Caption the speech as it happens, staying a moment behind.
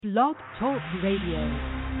Blog Talk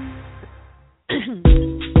Radio.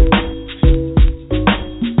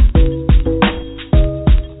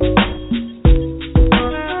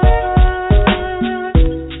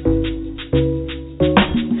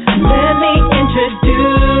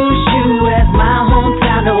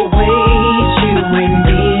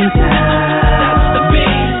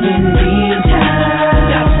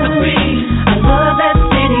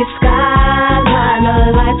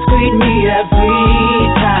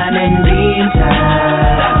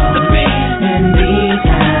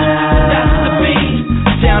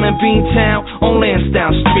 Beantown on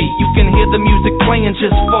Lansdowne Street. You can hear the music playing,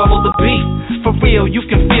 just follow the beat. For real, you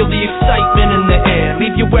can feel the excitement in the air.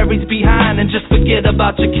 Leave your worries behind and just forget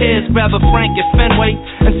about your cares. Grab a Frank at Fenway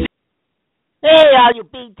and see. Hey, all you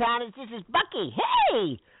Beantowners, this is Bucky.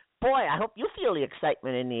 Hey! Boy, I hope you feel the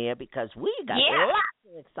excitement in the air because we got lots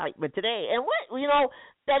of excitement today. And what,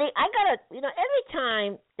 Betty, I gotta, every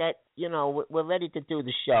time that, we're ready to do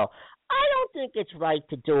the show, I don't think it's right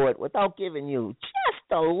to do it without giving you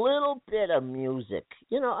just a little bit of music.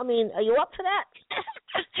 Are you up for that?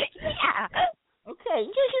 Yeah. Okay,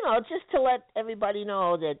 just to let everybody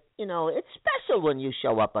know that, it's special when you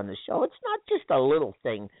show up on the show. It's not just a little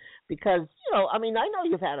thing because, I know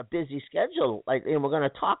you've had a busy schedule, and we're going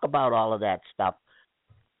to talk about all of that stuff.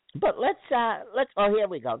 But let's, here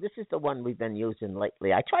we go. This is the one we've been using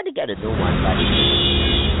lately. I tried to get a new one, but...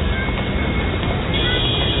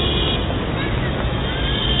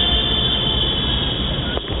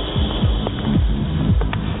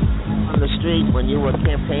 street when you were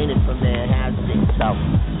campaigning from there has been. So,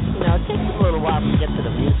 it takes a little while to get to the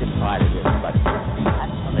music part of this, but I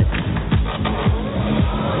love it.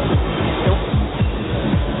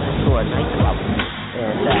 To a nightclub.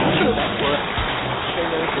 And that's where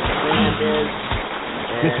singers and the band is.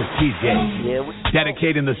 This is TJ,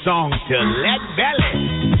 dedicating the song to Lead Belly.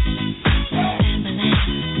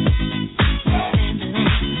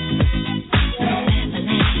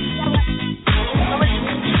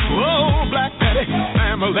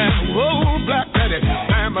 Whoa, Black Betty,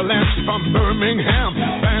 Bam-a-lam, she's from Birmingham.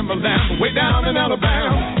 Bam-a-lam, way down in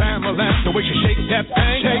Alabama. Bam-a-lam, the way she shakes that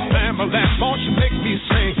thing. Shake, Bam-a-lam, won't you make me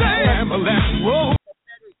sing? Bam-a-lam, whoa.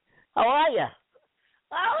 How are you?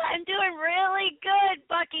 Oh, I'm doing really good,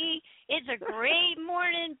 Bucky. It's a great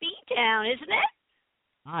morning in Beantown, isn't it?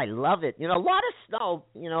 I love it. A lot of snow,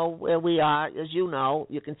 where we are, as you know.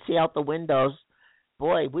 You can see out the windows.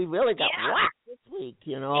 Boy, we really got whacked this week,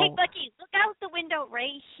 Hey, Bucky, look out the window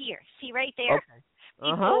right here. See right there? Okay.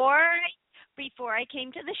 Before I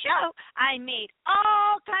came to the show, I made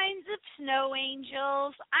all kinds of snow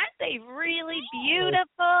angels. Aren't they really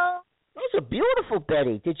beautiful? Those are beautiful,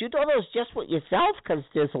 Betty. Did you do those just with yourself? Because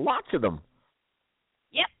there's lots of them.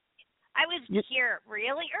 Yep. I was here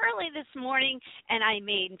really early this morning, and I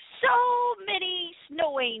made so many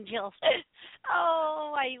snow angels.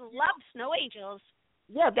 Oh, I love snow angels.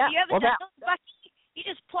 Yeah, you ever done those, Bucky? You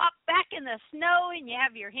just plop back in the snow and you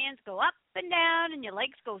have your hands go up and down and your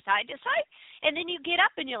legs go side to side, and then you get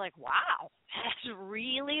up and you're like, wow, that's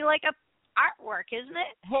really like a artwork, isn't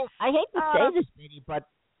it? Hey, I hate to say this, Betty, but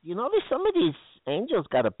there's some of these angels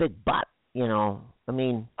got a big butt. You sure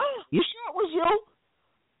it was you?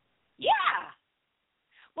 Yeah.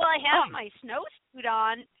 Well, I have my snowsuit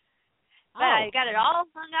on. But I got it all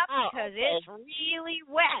hung up because it's really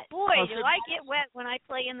wet. Boy, do I get wet when I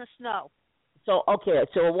play in the snow. So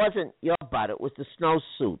it wasn't your butt. It was the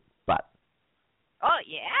snowsuit butt. Oh,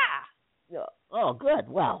 yeah. Oh, good.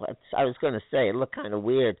 Wow. I was going to say, it looked kind of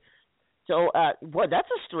weird. So, boy, that's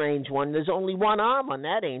a strange one. There's only one arm on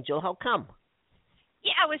that angel. How come?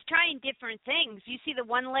 Yeah, I was trying different things. You see the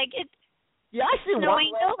one-legged I see snow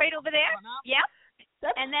angel right over there? Yep.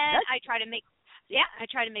 And then I try to make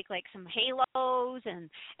like some halos and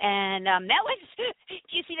that was. Do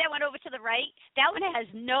you see that one over to the right? That one has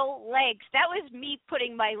no legs. That was me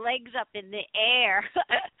putting my legs up in the air.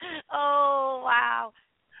 Oh wow!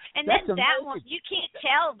 And That's then that amazing. one you can't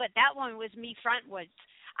tell, but that one was me frontwards.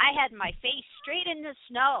 I had my face straight in the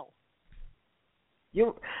snow.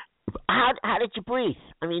 How did you breathe?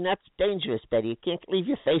 That's dangerous, Betty. You can't leave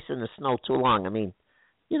your face in the snow too long.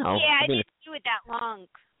 Yeah, I didn't do it that long.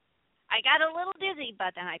 I got a little dizzy,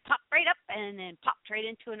 but then I popped right up and then popped right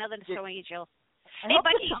into another snow angel. Hey,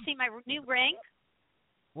 Bucky, you see my new ring?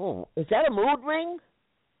 Oh, is that a mood ring?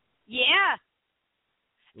 Yeah.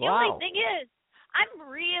 The Wow. only thing is, I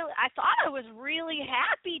thought I was really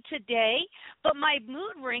happy today, but my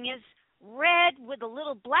mood ring is red with a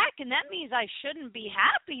little black, and that means I shouldn't be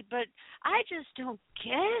happy, but I just don't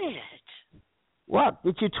get it. What?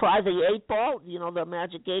 Did you try the 8-ball? You know, the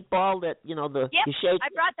magic 8-ball that, you know, Yep, you shake?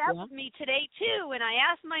 I brought that with me today, too. And I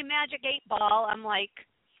asked my magic 8-ball, I'm like,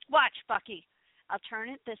 watch, Bucky. I'll turn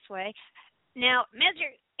it this way. Now,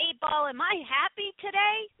 magic 8-ball, am I happy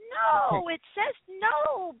today? No, it says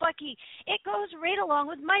no, Bucky. It goes right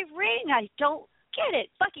along with my ring. I don't get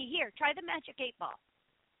it. Bucky, here, try the magic 8-ball.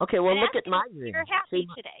 Okay, well, and look at my ring. You're happy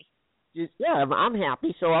today. Yeah, I'm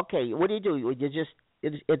happy. So, okay, what do? You just...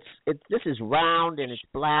 It's this is round and it's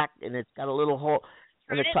black and it's got a little hole.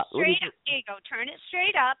 Turn it straight up. There you go. Turn it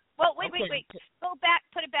straight up. Well, wait. Go back,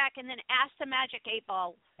 put it back, and then ask the magic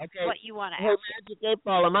 8-ball what you want to ask. Hey, magic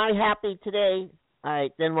 8-ball, am I happy today? All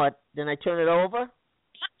right, then what? Then I turn it over? It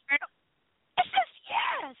says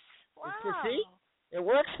yes. Wow. See? It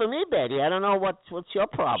works for me, Betty. I don't know what's your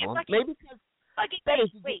problem. Yeah, Maybe because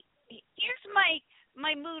Betty, wait. Here's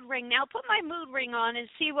my mood ring. Now put my mood ring on and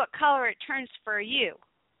see what color it turns for you.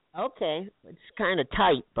 Okay. It's kind of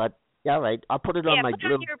tight, but all right. I'll put it on my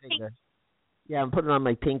little finger. Yeah, I'm putting it on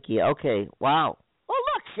my pinky. Okay. Wow. Oh,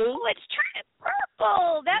 look, see? Oh, it's turning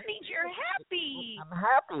purple. That means you're happy. I'm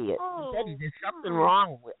happy. Oh, Betty, there's something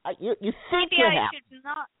wrong. You think maybe you're I happy. should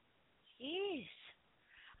not. Jeez.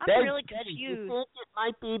 I'm Betty, really confused. You think it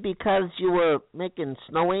might be because you were making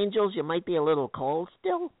snow angels? You might be a little cold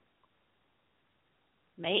still?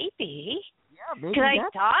 Maybe. Yeah, maybe. Because I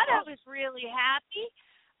thought I was really happy,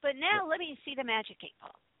 but now let me see the magic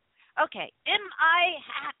 8-ball. Okay, am I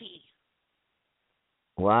happy?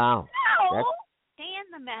 Wow. No,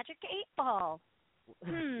 and the magic 8-ball.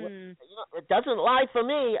 You know, it doesn't lie for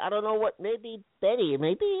me. I don't know what. Maybe Betty.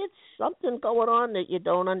 Maybe it's something going on that you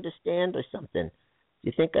don't understand or something. Do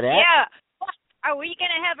you think of that? Yeah. Are we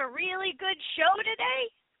going to have a really good show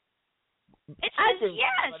today? It says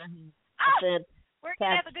yes. We're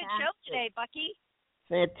going to have a good show today, Bucky.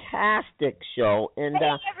 Fantastic show. And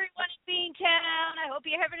hey, everyone in Beantown. I hope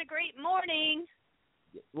you're having a great morning.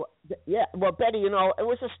 Well, Betty, you know, it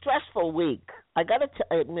was a stressful week. I got to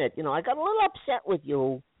admit, you know, I got a little upset with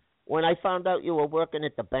you when I found out you were working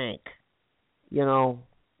at the bank. You know,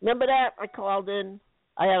 remember that? I called in.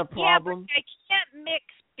 I had a problem. Yeah, but I can't mix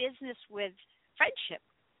business with friendship.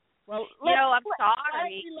 Well, I'm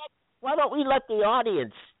sorry. Why don't we let the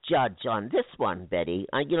audience judge on this one, Betty?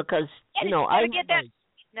 I had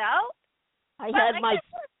my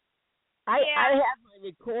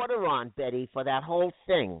recorder on, Betty, for that whole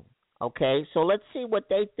thing. Okay, so let's see what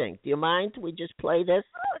they think. Do you mind? We just play this?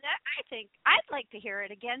 Oh, I think I'd like to hear it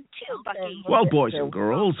again too, Bucky. Well, boys and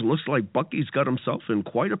girls, it looks like Bucky's got himself in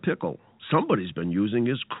quite a pickle. Somebody's been using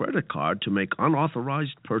his credit card to make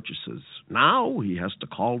unauthorized purchases. Now he has to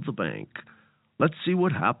call the bank. Let's see what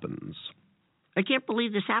happens. I can't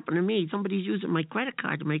believe this happened to me. Somebody's using my credit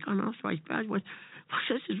card to make unauthorized purchases.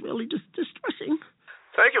 This is really just distressing.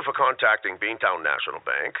 Thank you for contacting Beantown National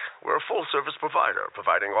Bank. We're a full-service provider,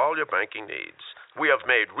 providing all your banking needs. We have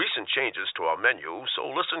made recent changes to our menu,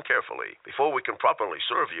 so listen carefully. Before we can properly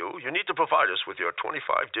serve you, you need to provide us with your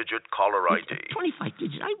 25-digit caller ID. 25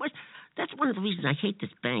 digits? That's one of the reasons I hate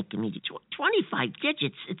this bank. I mean, 25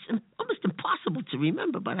 digits, it's almost impossible to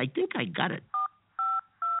remember, but I think I got it.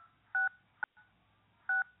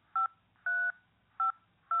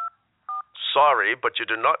 Sorry, but you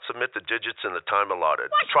did not submit the digits in the time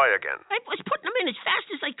allotted. What? Try again. I was putting them in as fast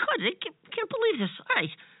as I could. I can't believe this. All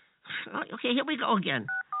right. Okay, here we go again.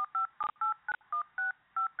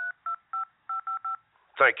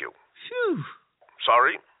 Thank you. Phew.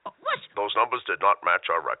 Sorry? What? Those numbers did not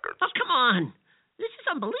match our records. Oh, come on. This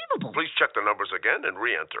is unbelievable. Please check the numbers again and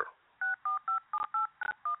re-enter.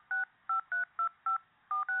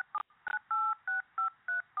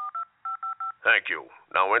 Thank you.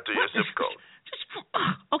 Now enter your zip code.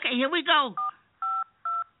 Okay, here we go.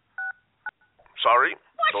 Sorry?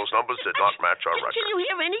 What? Those numbers did not match our records. Can you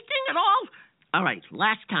hear anything at all? All right,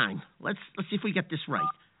 last time. Let's see if we get this right.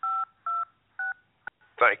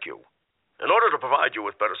 Thank you. In order to provide you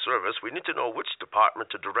with better service, we need to know which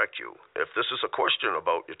department to direct you. If this is a question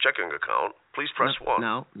about your checking account, please press 1.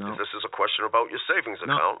 No. If this is a question about your savings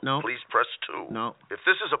account, please press 2. No. If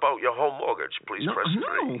this is about your home mortgage, please press 3.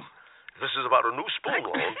 No. If this is about a new spoon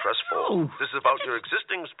loan, press 4. If this is about your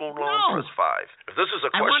existing spoon loan, press 5. If this is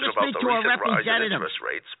a question about the recent rise in interest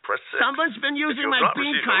rates, press 6. Someone's been using my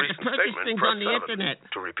Bean card to purchase things on the internet.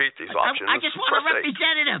 To repeat these options, I just want a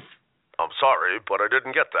representative. I'm sorry, but I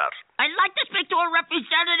didn't get that. I'd like to speak to a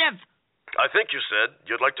representative. I think you said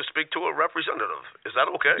you'd like to speak to a representative. Is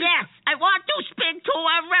that okay? Yes, I want to speak to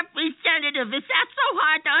a representative. Is that so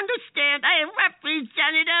hard to understand? A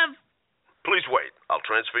representative. Please wait. I'll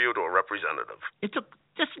transfer you to a representative. It took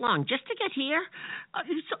this long just to get here?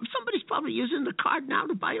 Somebody's probably using the card now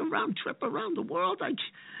to buy a round trip around the world. I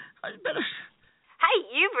better... Hi,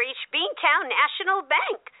 you've reached Beantown National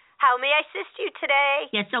Bank. How may I assist you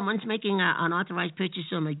today? Yeah, someone's making an unauthorized purchase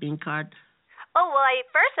on my bean card. Oh, well,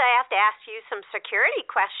 first I have to ask you some security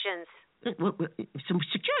questions. Some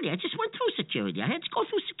security? I just went through security. I had to go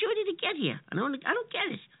through security to get here. I don't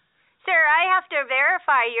get it. Sir, I have to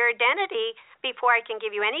verify your identity before I can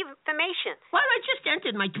give you any information. Well, I just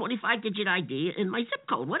entered my 25-digit ID and my zip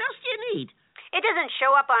code. What else do you need? It doesn't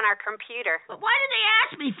show up on our computer. But why did they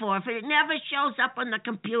ask me for it if it never shows up on the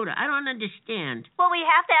computer? I don't understand. Well, we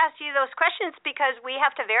have to ask you those questions because we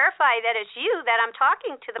have to verify that it's you that I'm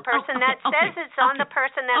talking to. The person that says it's on the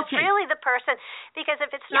person that's really the person. Because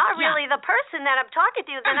if it's not really the person that I'm talking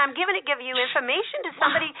to, then I'm give you information to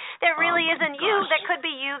somebody that really isn't you. That could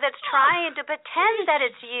be you that's trying to pretend that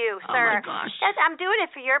it's you, sir. Oh, my gosh. I'm doing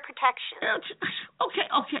it for your protection. Okay.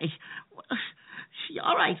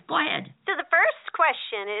 All right, go ahead. So the first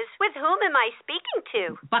question is, with whom am I speaking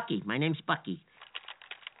to? Bucky. My name's Bucky.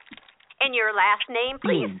 And your last name,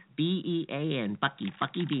 please? Bean. Bean. Bucky.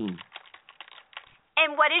 Bucky Bean.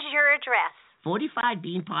 And what is your address? 45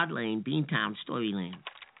 Beanpod Lane, Beantown, Storyland.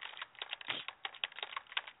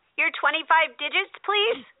 Your 25 digits,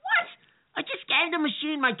 please? What? I just gave the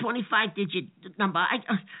machine my 25-digit number.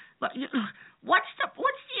 What's the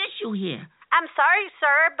issue here? I'm sorry,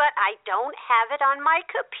 sir, but I don't have it on my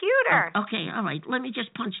computer. Okay, all right. Let me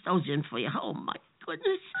just punch those in for you. Oh, my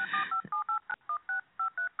goodness.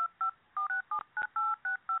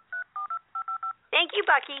 Thank you,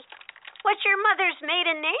 Bucky. What's your mother's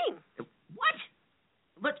maiden name?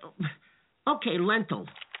 What? Okay, Lentil.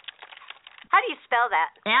 How do you spell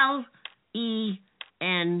that? Lentil.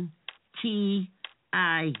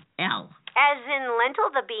 As in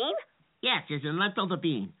lentil the bean? Yes, as in Lentil the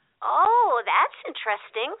bean. Oh, that's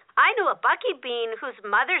interesting. I knew a Bucky Bean whose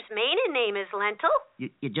mother's maiden name is Lentil.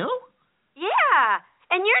 You do? Yeah,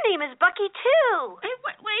 and your name is Bucky, too. Hey,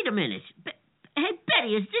 wait a minute. Hey,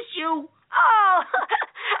 Betty, is this you? Oh,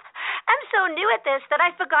 I'm so new at this that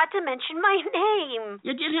I forgot to mention my name.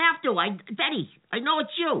 You didn't have to. Betty, I know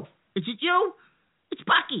it's you. Is it you? It's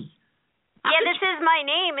Bucky. This is my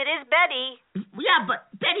name. It is Betty. Yeah, but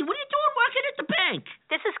Betty, what are you doing working at the bank?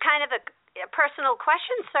 This is kind of a personal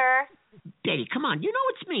question, sir. Betty, come on. You know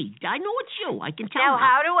it's me. I know it's you. I can tell. Now,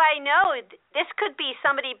 how do I know? This could be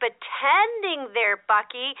somebody pretending they're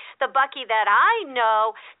Bucky, the Bucky that I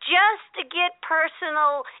know, just to get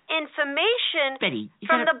personal information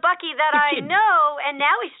from the Bucky that I know, and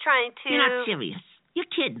now he's trying to... You're not serious. You're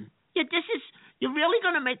kidding. You're really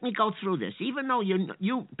going to make me go through this, even though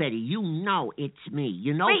you, Betty, you know it's me.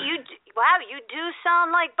 You know... Wait, you do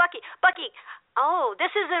sound like Bucky. Bucky... Oh,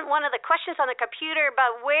 this isn't one of the questions on the computer,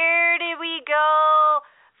 but where did we go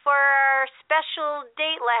for our special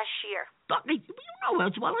date last year? You know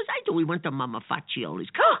as well as I do. We went to Mama Faccioli's.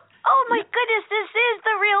 Come on. Oh, my goodness, this is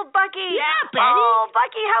the real Bucky. Yeah, Betty. Oh,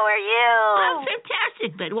 Bucky, how are you? I'm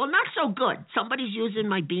fantastic, Betty. Well, not so good. Somebody's using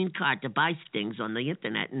my bean card to buy things on the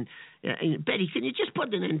Internet. And Betty, can you just put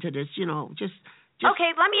an end to this, just...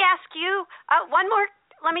 Okay, let me ask you one more.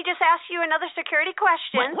 Let me just ask you another security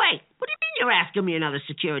question. Wait. What do you mean you're asking me another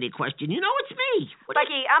security question? You know it's me.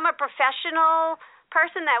 Bucky, I'm a professional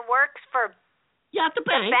person that works for... Yeah, at the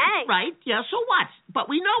bank. Right, yeah, so what?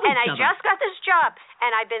 But we know each other. And I just got this job,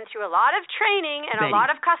 and I've been through a lot of training and Betty, a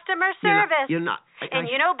lot of customer service. You're not.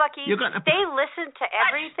 And you know, Bucky, they listen to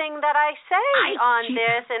everything that I say on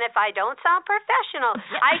this, and if I don't sound professional,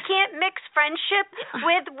 I can't mix friendship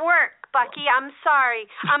with work, Bucky. I'm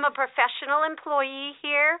sorry. I'm a professional employee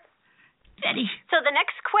here. Betty. So the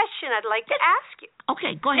next question I'd like to ask you.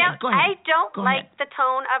 Okay, go ahead. Now, I don't like the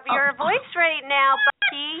tone of your voice right now,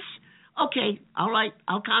 Bucky. Okay, all right.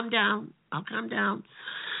 I'll calm down.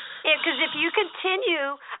 Yeah, because if you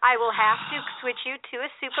continue, I will have to switch you to a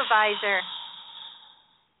supervisor.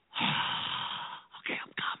 Okay,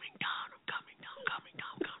 I'm calming down. 1,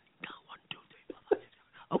 2, 3, 4, 5,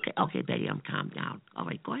 6, 7. Okay, Betty, I'm calmed down. All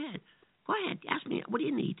right, go ahead. Ask me. What do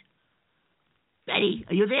you need? Betty,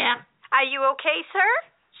 are you there? Are you okay, sir?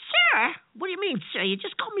 Sir? What do you mean, sir? You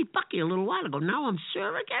just called me Bucky a little while ago. Now I'm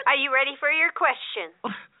sir again? Are you ready for your question?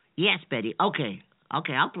 Yes, Betty. Okay,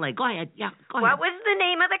 I'll play. Go ahead. Yeah, go ahead. What was the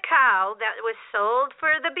name of the cow that was sold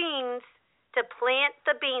for the beans to plant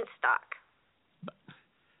the beanstalk?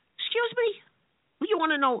 Excuse me? You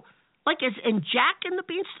want to know Like as in Jack and the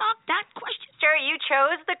Beanstalk? That question? Sure, you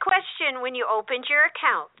chose the question when you opened your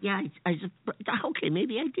account. Yeah, okay,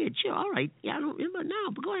 maybe I did. Sure, all right. Yeah, I don't remember now,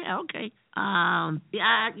 but go ahead. Okay. It's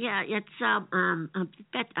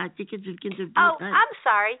I think it's I'm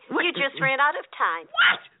sorry. What? You just ran out of time.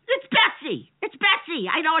 What? It's Betsy. It's Betsy.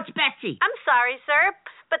 I know it's Betsy. I'm sorry, sir,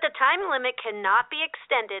 but the time limit cannot be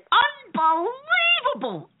extended.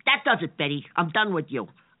 Unbelievable. That does it, Betty. I'm done with you.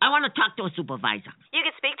 I want to talk to a supervisor. You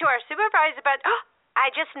can speak to our supervisor, but I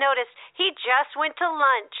just noticed he just went to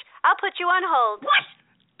lunch. I'll put you on hold. What?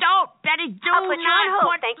 Don't, Betty, do I'll put you on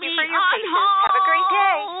hold. Thank you for your patience. Have a great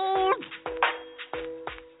day.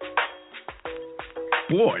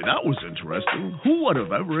 Boy, that was interesting. Who would have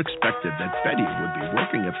ever expected that Betty would be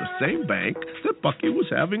working at the same bank that Bucky was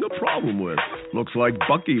having a problem with? Looks like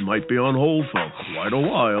Bucky might be on hold for quite a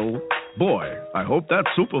while. Boy, I hope that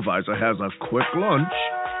supervisor has a quick lunch.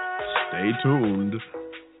 Stay tuned.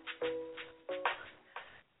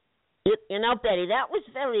 You know, Betty, that was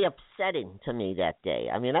very upsetting to me that day.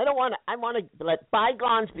 I mean, I want to let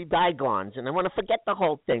bygones be bygones, and I want to forget the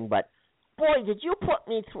whole thing. But boy, did you put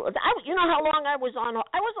me through! You know how long I was on?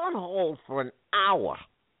 I was on hold for an hour.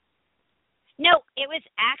 No, it was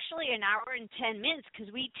actually an hour and 10 minutes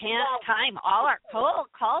because we time all our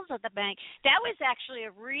calls at the bank. That was actually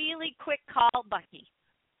a really quick call, Bucky.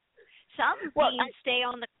 Some beans stay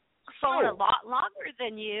on the phone a lot longer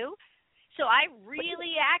than you, so I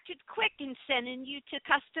really acted quick in sending you to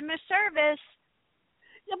customer service.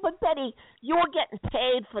 Yeah, but Betty, you were getting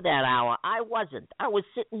paid for that hour. I wasn't. I was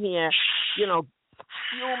sitting here,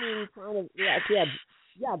 fuming, trying to,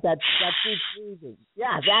 that's deep breathing.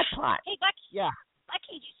 Yeah, that part. Hey, Bucky. Yeah.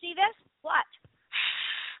 Bucky, did you see this? What?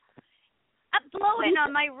 I'm blowing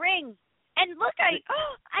on my ring, and look, I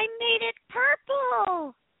made it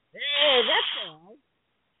purple. Hey, that's all right.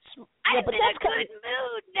 I'm in a good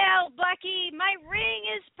mood now, Bucky. My ring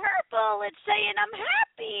is purple. It's saying I'm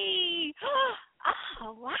happy.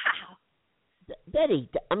 Oh, wow. Betty,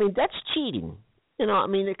 I mean, that's cheating.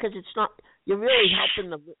 Because it's not, you're really helping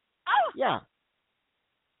the... Oh. Yeah.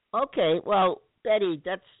 Okay, well, Betty,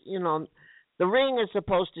 that's, the ring is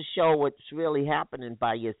supposed to show what's really happening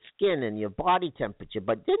by your skin and your body temperature,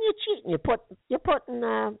 but then you're cheating. You're putting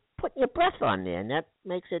your breath on there, and that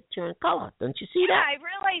makes it turn color. Don't you see that? Yeah, I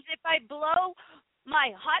realize if I blow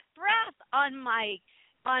my hot breath on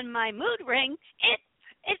my mood ring,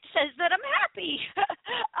 it says that I'm happy.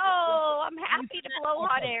 Oh, I'm happy to blow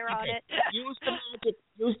hot air on it.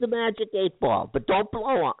 Use the magic 8-ball, but don't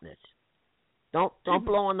blow on it. Don't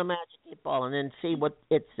blow on the magic 8-ball and then see what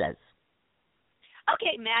it says.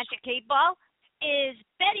 Okay, magic 8-ball. Is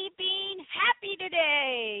Betty Bean happy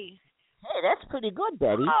today? Hey, that's pretty good,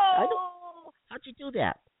 Betty. Oh. How'd you do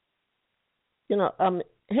that?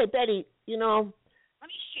 Hey, Betty, Let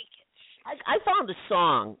me shake it. I found a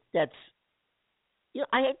song that's,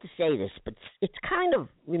 I hate to say this, but it's kind of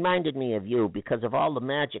reminded me of you because of all the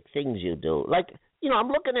magic things you do. Like, I'm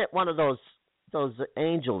looking at one of those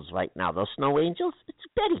angels right now, those snow angels. It's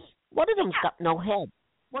Betty. One of them's got no head.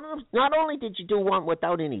 One of them, not only did you do one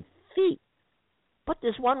without any feet, but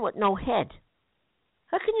there's one with no head.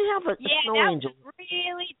 How can you have a snow angel? Yeah, that was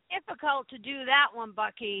really difficult to do that one,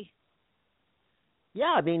 Bucky.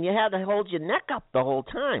 Yeah, I mean, you had to hold your neck up the whole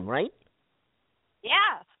time, right?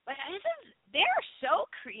 Yeah, but they're so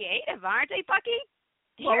creative, aren't they, Bucky?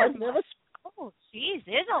 Oh, geez,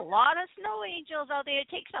 there's a lot of snow angels out there. It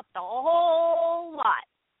takes up the whole lot.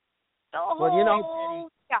 Betty,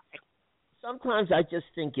 sometimes I just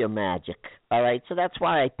think you're magic, all right? So that's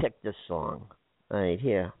why I picked this song. All right,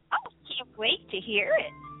 here. Oh, can't wait to hear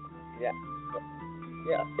it. Yeah.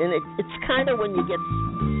 And it's kind of when you get...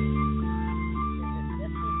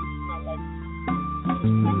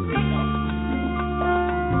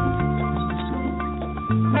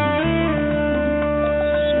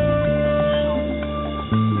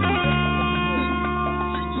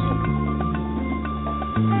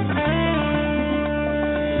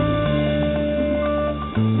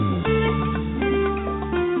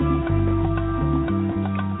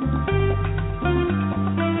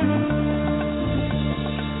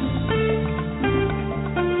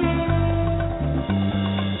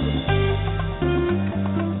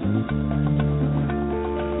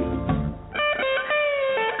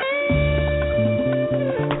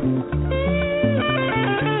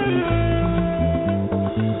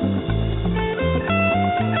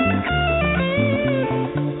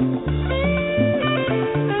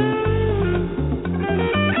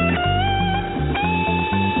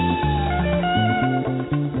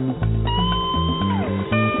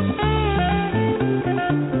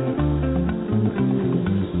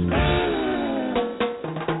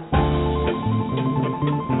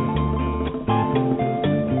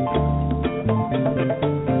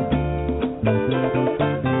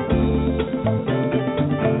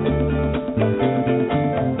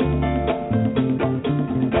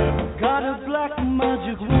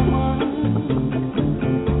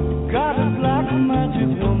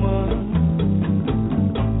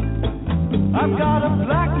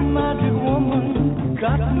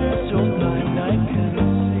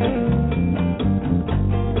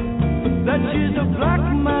 that she's a black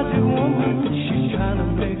magic woman. She's trying to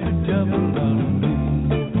make a devil out of me.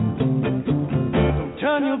 Don't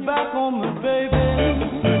turn your back on me, baby.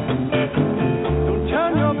 Don't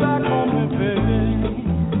turn your back on me, baby.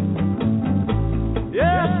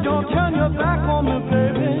 Yes, don't turn your back on me,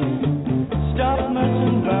 baby. Stop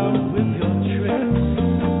messing around with your tricks.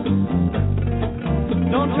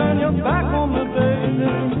 Don't turn your back on me, baby.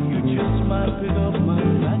 You just might pick up my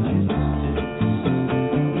magic sticks.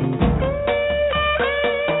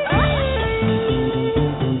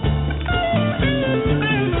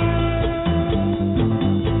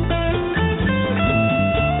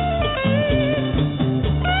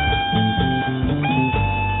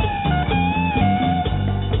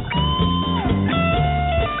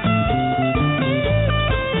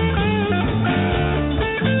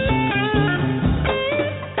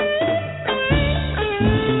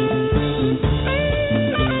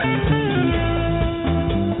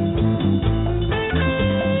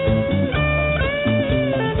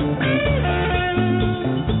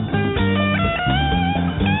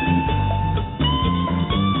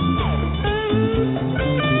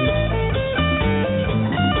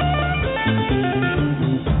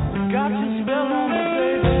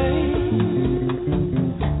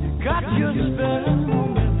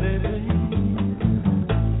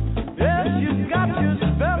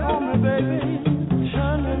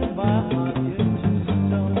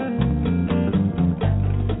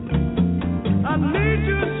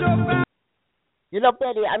 You know,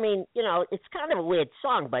 Betty, I mean, you know, it's kind of a weird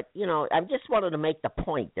song, but, you know, I just wanted to make the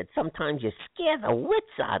point that sometimes you scare the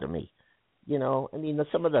wits out of me. You know, I mean,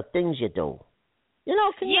 some of the things you do. You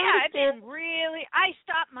know, can you understand? I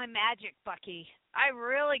stopped my magic, Bucky. I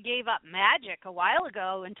really gave up magic a while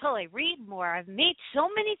ago until I read more. I've made so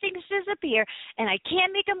many things disappear, and I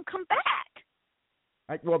can't make them come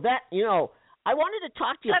back. Well, that, you know, I wanted to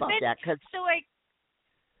talk to you about that. So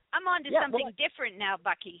I'm on to something different now,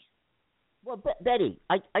 Bucky. Well, Betty,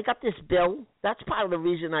 I got this bill. That's part of the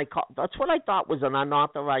reason I called. That's what I thought was an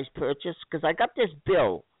unauthorized purchase, because I got this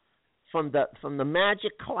bill from the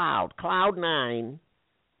Magic Cloud 9,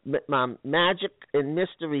 Magic and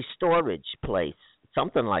Mystery Storage place,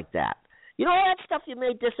 something like that. You know all that stuff you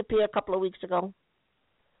made disappear a couple of weeks ago?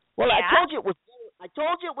 Well, yeah. I told you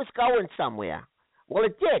it was going somewhere. Well,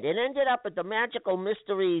 it did. It ended up at the Magical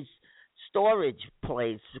Mysteries storage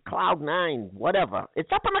place, Cloud 9, whatever.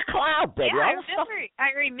 It's up on a cloud, baby. Yeah,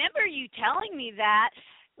 I remember you telling me that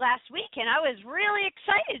last week, and I was really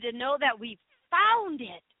excited to know that we found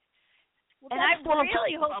it. Well, and I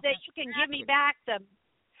really hope that you can give me back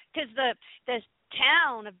because the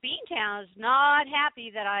town of Beantown is not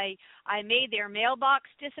happy that I made their mailbox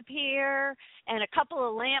disappear and a couple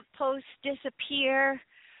of lamp posts disappear.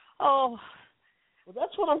 Oh. Well,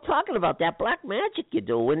 that's what I'm talking about, that black magic you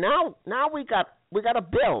do. And now we got a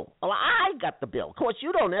bill. Well, I got the bill. Of course,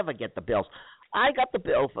 you don't ever get the bills. I got the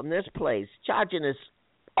bill from this place charging us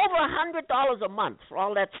over $100 a month for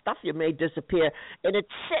all that stuff you made disappear, and it's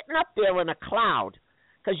sitting up there in a cloud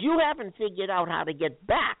because you haven't figured out how to get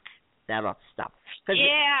back that stuff.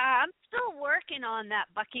 Yeah, I'm still working on that,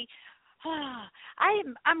 Bucky.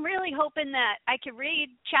 I'm really hoping that I can read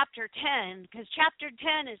Chapter 10, because Chapter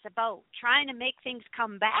 10 is about trying to make things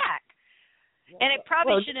come back. And I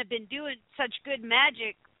probably shouldn't have been doing such good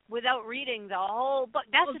magic without reading the whole book.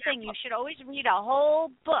 That's the thing. You should always read a whole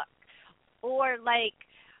book. Or, like,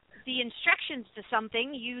 the instructions to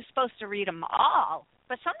something, you're supposed to read them all.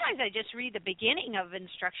 But sometimes I just read the beginning of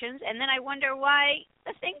instructions, and then I wonder why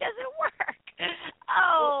the thing doesn't work.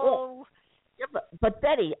 Oh. Yeah, but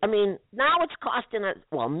Betty, I mean, now it's costing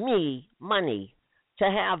me money to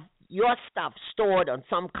have your stuff stored on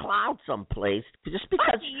some cloud someplace, just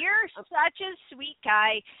because. But you're such a sweet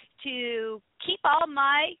guy to keep all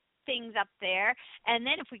my things up there, and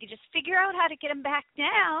then if we could just figure out how to get them back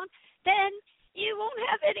down, then you won't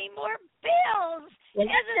have any more bills. Well,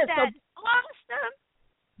 isn't that awesome?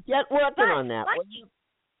 Get working on that.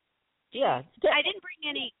 Yeah. I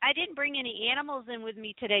didn't bring any animals in with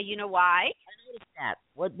me today. You know why? I noticed that.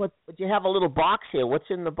 What you have a little box here. What's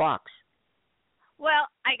in the box? Well,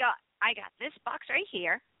 I got this box right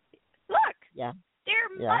here. Look. Yeah. They're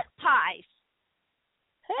mud pies.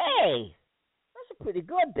 Hey. Those are pretty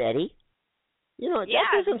good, Betty. You know,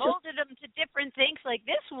 I've molded them to different things. Like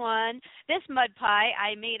this mud pie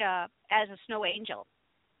I made as a snow angel.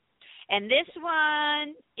 And this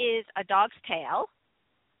one is a dog's tail.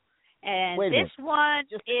 And this one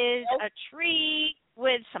is a tree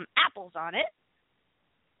with some apples on it.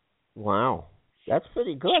 Wow. That's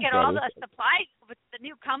pretty good, You get all Betty. the supplies with the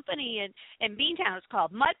new company in Beantown. It's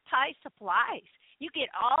called Mud Pie Supplies. You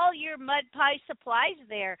get all your mud pie supplies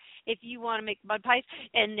there if you want to make mud pies,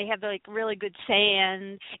 and they have like really good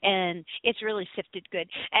sand, and it's really sifted good.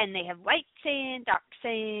 And they have white sand, dark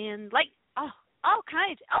sand, light, all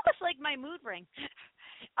kinds, almost like my mood ring.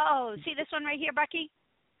 Oh, see this one right here, Bucky?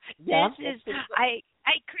 Yeah. This is I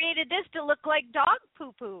created this to look like dog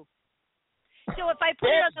poo-poo. So if I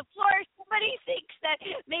put it on the floor, somebody thinks that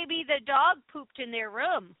maybe the dog pooped in their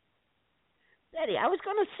room. Betty, I was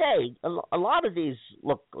going to say, a lot of these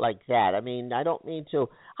look like that. I mean, I don't mean to.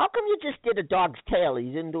 How come you just did a dog's tail?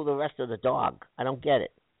 You didn't do the rest of the dog. I don't get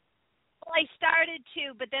it. Well, I started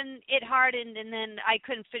to, but then it hardened, and then I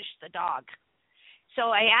couldn't finish the dog.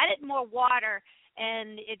 So I added more water,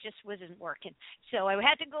 and it just wasn't working. So I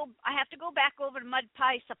have to go back over to Mud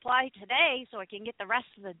Pie Supply today so I can get the rest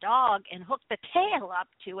of the dog and hook the tail up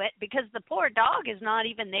to it, because the poor dog is not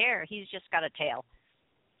even there. He's just got a tail.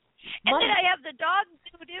 And then I have the dog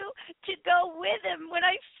doo-doo to go with him when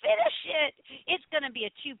I finish it. It's going to be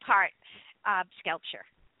a 2-part sculpture.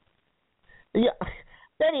 Yeah.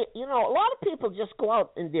 Betty, a lot of people just go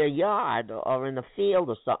out in their yard or in the field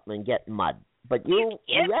or something and get mud. But Bucky,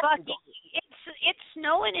 it's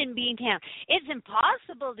snowing in Beantown. It's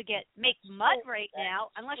impossible to make mud right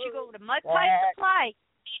now unless you go to Mud Pie Supply.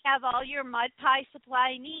 You have all your Mud Pie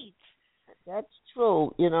Supply needs. That's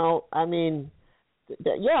true. I mean,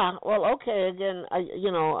 yeah. Well, okay. Again,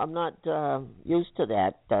 I'm not used to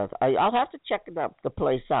that. I'll have to check the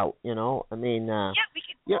place out. I mean.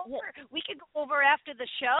 We could go over after the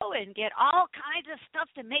show and get all kinds of stuff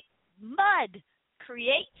to make mud.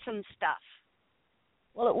 Create some stuff.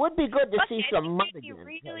 Well, it would be good to see some mud again. You're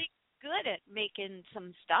really good at making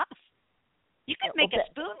some stuff. You could make a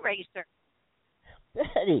spoon racer.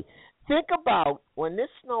 Betty, think about when this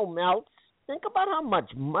snow melts. Think about how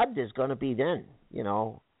much mud there's going to be then.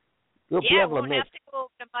 You'll be able to make. Have to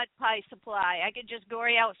go to Mud Pie Supply. I could just go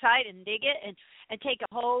right outside and dig it and take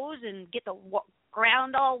a hose and get the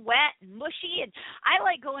ground all wet and mushy. And I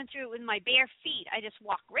like going through it with my bare feet. I just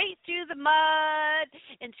walk right through the mud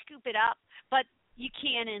and scoop it up. But you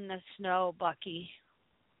can't in the snow, Bucky.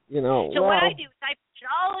 So what I do is I put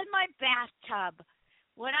it all in my bathtub.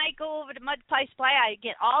 When I go over to Mud Pie Supply, I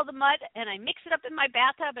get all the mud and I mix it up in my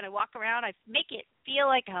bathtub and I walk around. I make it feel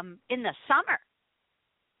like I'm in the summer.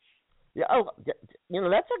 Yeah,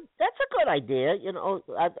 that's a good idea.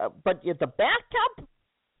 But the bathtub.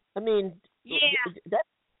 I mean,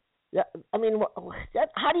 I mean,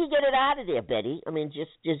 how do you get it out of there, Betty? I mean,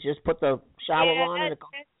 just put the shower on and.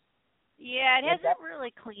 It hasn't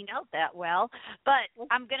really cleaned out that well, but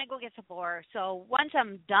I'm going to go get some more. So once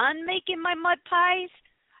I'm done making my mud pies,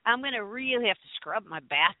 I'm going to really have to scrub my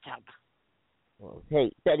bathtub. Well,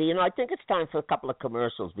 hey, Betty, I think it's time for a couple of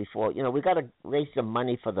commercials before, we got to raise some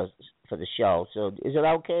money for the show. So is it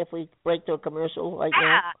okay if we break to a commercial right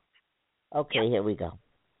now? Okay, Here we go.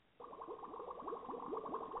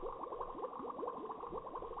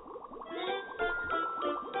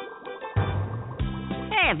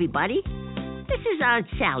 Hey, everybody. This is Aunt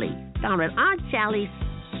Sally down at Aunt Sally's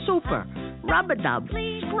Super Rub-a-Dub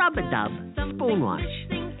Scrub-a-Dub Spoon Wash.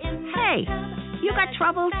 Hey, you got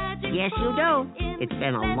troubles? Yes, you do. It's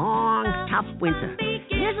been a long, tough winter.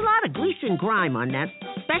 There's a lot of grease and grime on that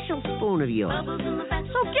special spoon of yours.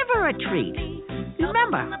 So give her a treat.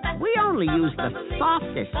 Remember, we only use the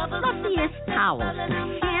softest, fluffiest towels to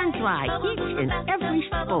hand-dry each and every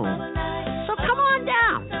spoon. So come on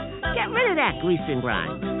down. Get rid of that grease and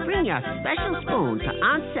grime. Bring your special spoon to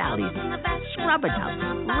Aunt Sally's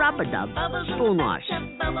Scrub-a-Dub, Rub-a-Dub Spoon Wash.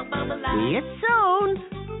 See you soon.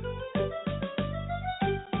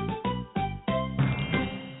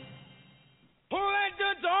 Who let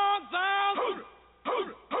the dogs out? Who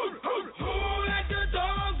let the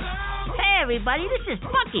dogs out? Hey, everybody, this is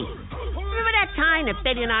Bucky. Remember that time that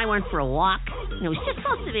Betty and I went for a walk? It was just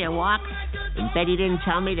supposed to be a walk. And Betty didn't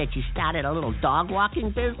tell me that you started a little dog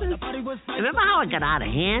walking business? Remember how it got out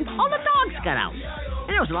of hand? All the dogs got out.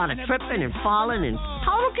 And there was a lot of tripping and falling and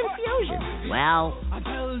total confusion. Well,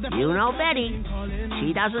 you know Betty.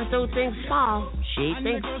 She doesn't do things small. She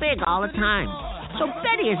thinks big all the time. So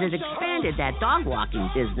Betty has expanded that dog walking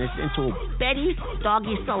business into Betty's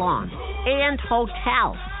Doggy Salon and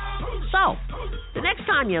Hotel. So, the next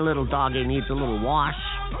time your little doggy needs a little wash,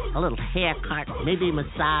 a little haircut, maybe a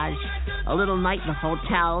massage, a little night in the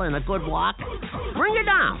hotel, and a good walk, bring her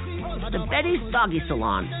down to Betty's Doggy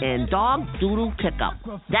Salon and Dog Doodle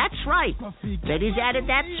Pickup. That's right. Betty's added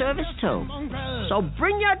that service too. So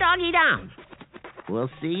bring your doggy down. We'll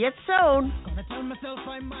see you soon.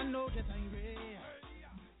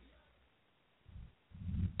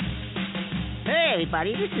 Hey,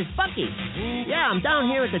 everybody, this is Bucky. Yeah, I'm down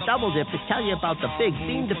here at the Double Dip to tell you about the big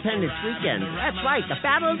Beandependence weekend. That's right, the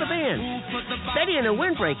Battle of the Bands. Betty and the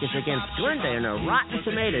Windbreakers against Glinda and her Rotten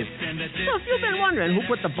Tomatoes. So if you've been wondering who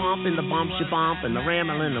put the bump in the bump-sha-bump and the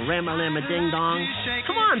ram-a-lam-a-ding-dong,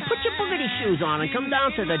 come on, put your boogity shoes on and come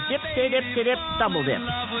down to the Dip-de-Dip-de-Dip Double Dip.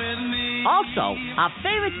 Also, our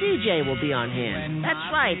favorite DJ will be on hand. That's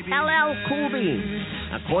right, LL Cool Bean.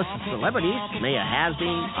 Of course, the celebrities, Mayor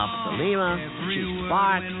Hasbeen, Officer Lima, Chief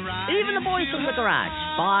Spark, and even the boys from the garage,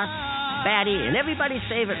 Boss, Batty, and everybody's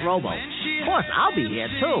favorite Robo. Of course, I'll be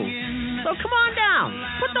here, too. So come on down.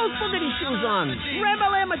 Put those boogity shoes on.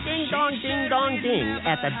 Ram-a-lam-a-ding-dong-ding-dong-ding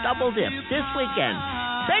at the Double Dip this weekend.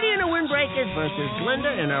 Betty and the Windbreakers versus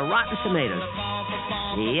Glinda and her Rotten Tomatoes.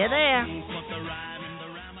 See you there.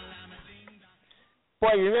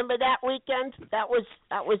 Boy, remember that weekend? That was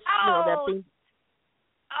Oh, that thing.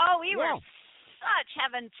 Oh, we were such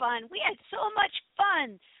having fun. We had so much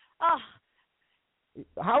fun. Oh.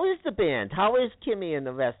 How is the band? How is Kimmy and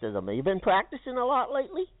the rest of them? Have you been practicing a lot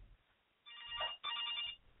lately?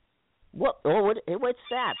 What's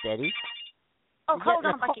that, Betty? Oh, hold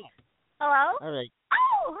on, Bucky. Hello? All right.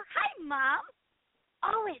 Oh, hi, Mom.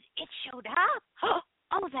 Oh, it showed up.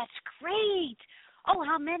 Oh, that's great. Oh,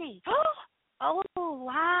 how many? Oh,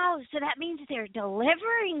 wow. So that means they're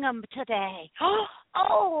delivering them today.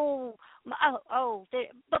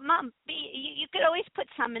 But Mom, you could always put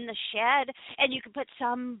some in the shed, and you could put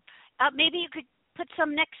some, maybe you could put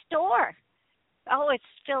some next door. Oh, it's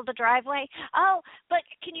filled the driveway. Oh, but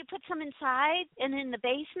can you put some inside and in the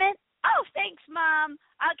basement? Oh, thanks, Mom.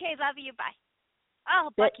 Okay, love you. Bye.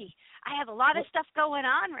 Oh, Bucky, I have a lot of stuff going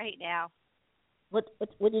on right now. What did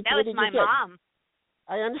that was you my get? mom.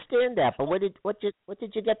 I understand that, but what did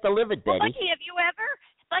you get delivered, Betty? Well,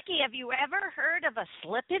 Bucky, have you ever heard of a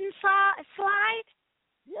slip and slide?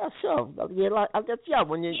 Yeah, sure.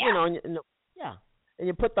 When you and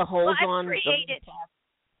you put the hose on. Created.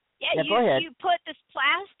 Go ahead. You put this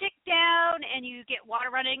plastic down and you get water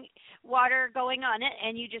going on it,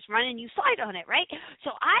 and you just run and you slide on it, right?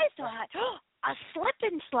 So I thought, a slip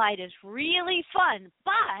and slide is really fun,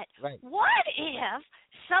 but what if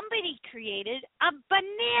somebody created a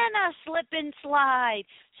banana slip and slide?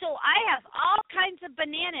 So I have all kinds of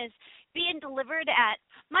bananas being delivered at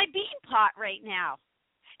my bean pot right now,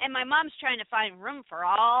 and my mom's trying to find room for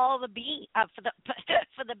all the for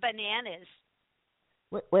the bananas.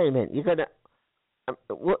 Wait a minute. You're gonna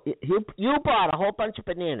you bought a whole bunch of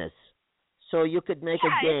bananas, so you could make a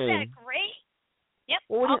game. Isn't that great? Yep,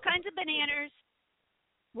 all kinds of bananas.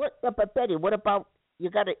 But Betty, what about you?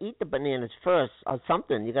 Got to eat the bananas first or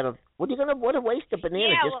something. What are you gonna waste the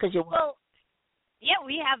bananas just because you? Well, yeah,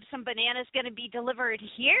 we have some bananas going to be delivered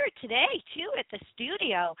here today too at the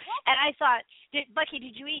studio. And I thought, Bucky,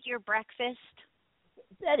 did you eat your breakfast?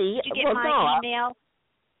 Betty, did you get my email?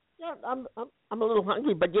 Yeah, I'm a little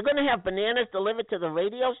hungry, but you're going to have bananas delivered to the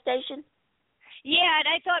radio station? Yeah, and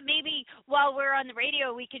I thought maybe while we're on the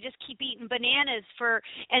radio, we could just keep eating bananas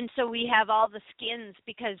and so we have all the skins,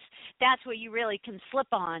 because that's what you really can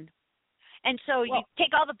slip on. And so you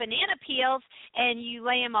take all the banana peels and you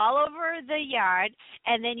lay them all over the yard,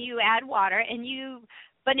 and then you add water and you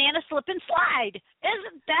banana slip and slide.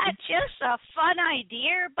 Isn't that just a fun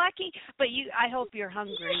idea, Bucky? But I hope you're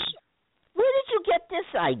hungry. Where did you get this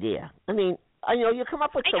idea? I mean, you come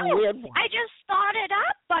up with some weird ones. I just thought it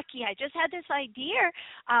up, Bucky. I just had this idea.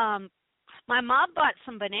 My mom bought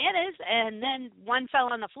some bananas, and then one fell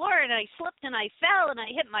on the floor, and I slipped and I fell, and I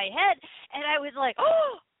hit my head, and I was like,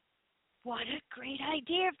 oh, what a great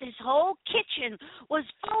idea if this whole kitchen was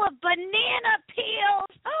full of banana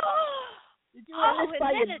peels.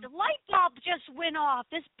 And then a light bulb just went off,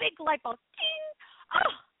 this big light bulb. Ding!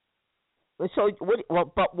 Oh. So,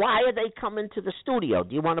 but why are they coming to the studio?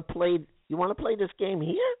 Do you want to play? You want to play this game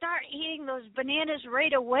here? Start eating those bananas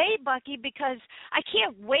right away, Bucky, because I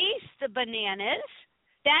can't waste the bananas.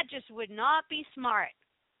 That just would not be smart.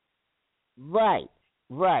 Right.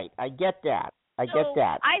 I get that. I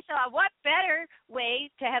thought, what better way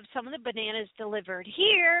to have some of the bananas delivered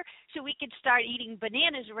here, so we could start eating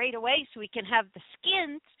bananas right away, so we can have the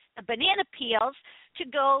skins, the banana peels, to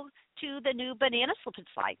go to the new banana slip and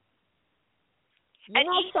slide.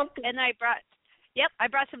 And I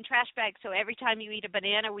brought some trash bags, so every time you eat a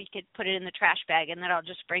banana, we could put it in the trash bag, and then I'll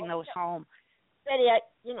just bring those home. Betty,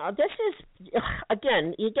 this is,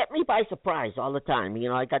 again, you get me by surprise all the time.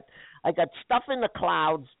 I got stuff in the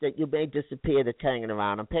clouds that you made disappear that's hanging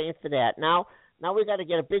around. I'm paying for that. Now we got to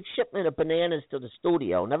get a big shipment of bananas to the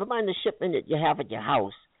studio. Never mind the shipment that you have at your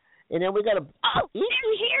house. And then we got to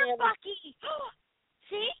they're here, Bucky.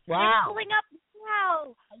 See? Wow. They're pulling up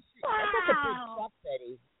Wow. That's a big truck,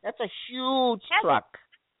 Betty. That's a huge truck.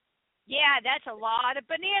 Yeah, that's a lot of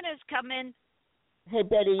bananas coming. Hey,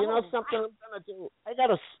 Betty, you know something I'm gonna do? I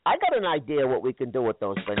got an idea what we can do with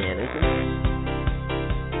those bananas.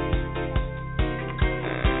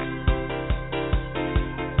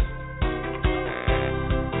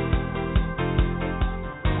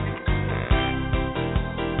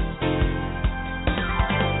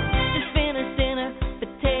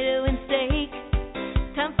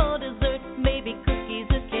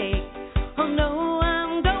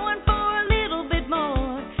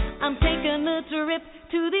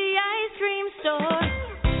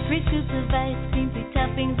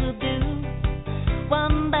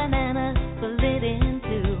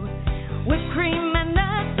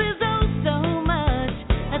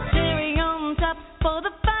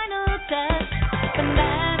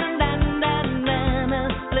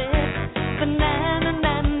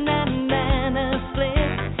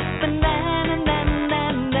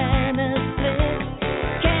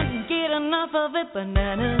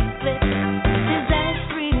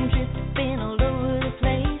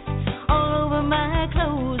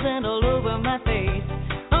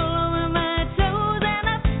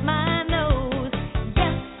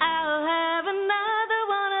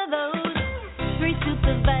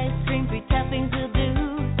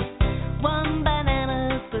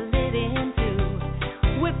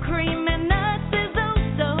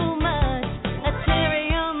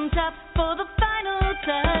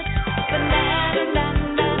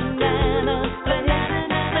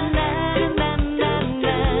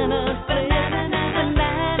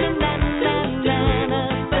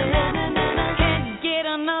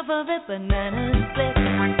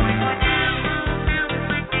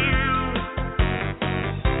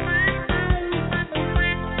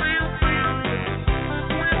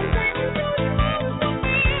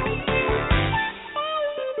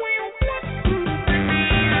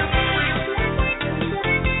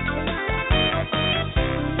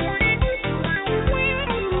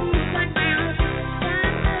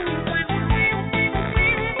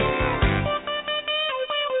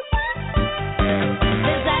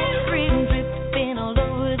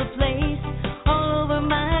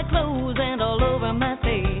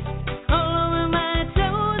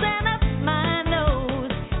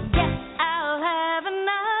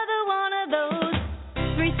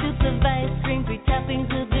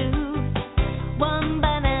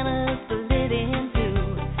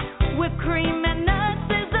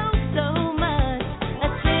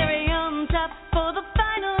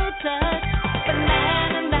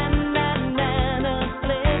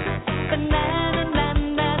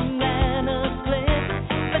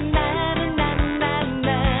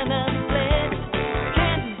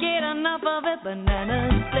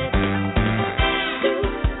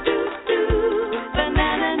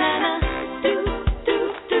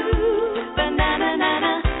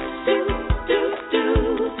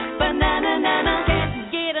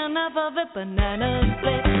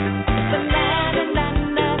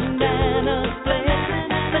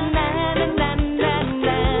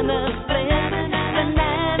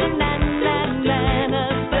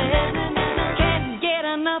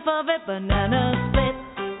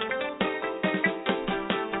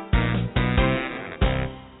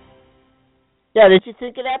 Yeah, did you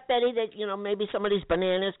think of that, Betty? That maybe some of these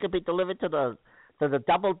bananas could be delivered to the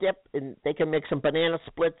double dip, and they can make some banana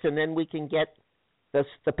splits, and then we can get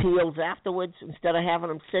the peels afterwards instead of having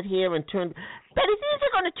them sit here and turn. Betty, these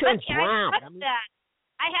are going to turn brown.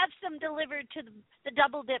 I have some delivered to the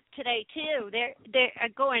double dip today too. They're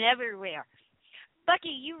going everywhere. Bucky,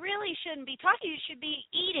 you really shouldn't be talking. You should be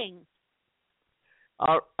eating.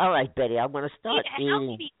 All right, Betty. I'm going to start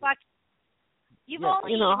eating. Bucky. You've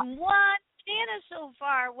only eaten one banana so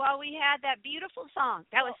far while we had that beautiful song.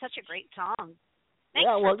 That was such a great song. Thanks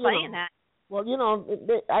for playing that. Well,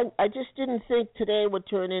 I just didn't think today would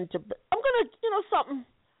turn into. I'm going to, something.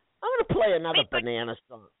 I'm going to play another banana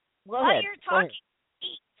song. Go ahead. While you're talking,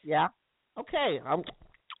 eat. Yeah? Okay.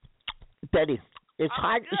 Betty, it's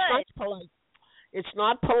hard. Good. It's not polite. It's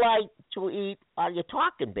not polite to eat while you're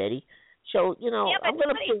talking, Betty. So, Yeah, but I'm going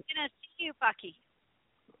to going to see you, Bucky.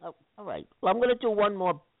 Oh, all right. Well, I'm going to do one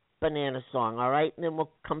more banana song, all right? And then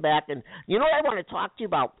we'll come back. And what I want to talk to you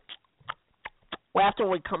about? Well, after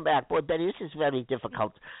we come back, boy, Betty, this is very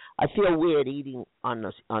difficult. I feel weird eating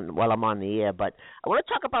while I'm on the air, but I want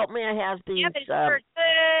to talk about Mayor Has-Beens. Yeah, but it's for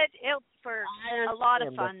good. It'll be for a lot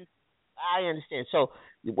of fun. I understand. So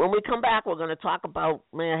when we come back, we're going to talk about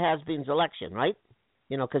Mayor Has-Beens' election, right?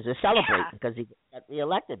 Because they're celebrating because he got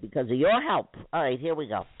reelected because of your help. All right, here we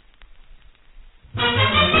go.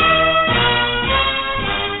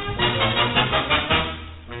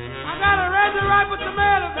 for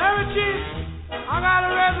tomato, very cheap. I got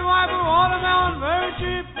a red and white for watermelon, very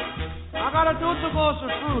cheap. I got a Dutz-a-go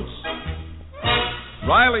for fruits.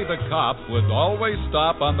 Riley the cop would always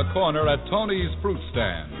stop on the corner at Tony's fruit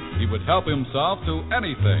stand. He would help himself to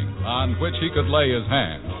anything on which he could lay his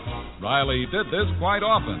hand. Riley did this quite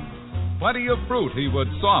often. Plenty of fruit he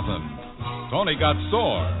would soften. Tony got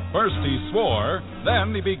sore. First he swore,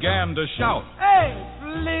 then he began to shout. Hey,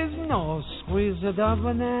 please no squeeze the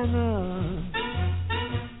banana.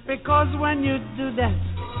 Because when you do that,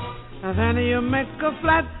 then you make a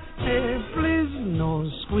flat. Hey, please no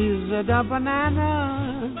squeeze the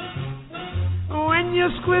banana. When you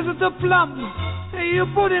squeeze the plum, you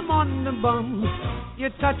put him on the bum. You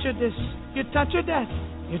touch this, you touch that,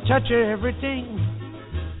 you touch everything.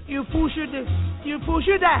 You push this, you push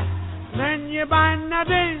that, then you buy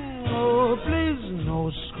nothing. Oh, please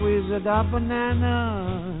no squeeze the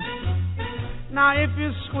banana. Now if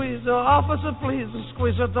you squeeze the officer, please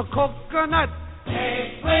squeeze the coconut.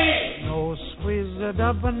 Hey, please! No squeeze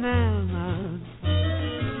the banana.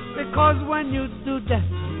 Because when you do that,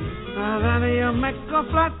 then you make a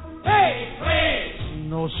flat. Hey, please!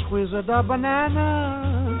 No squeeze the banana.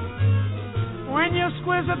 When you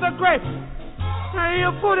squeeze the grape,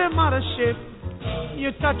 you put him out of shape.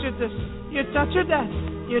 You touch this, you touch that,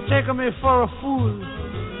 you take me for a fool.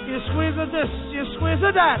 You squeeze this, you squeeze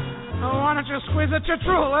that. Why don't you squeeze it your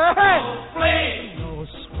true? Hey, please!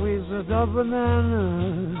 Squeeze the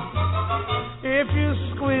banana. If you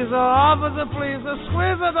squeeze the officer, please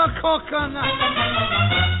squeeze the coconut.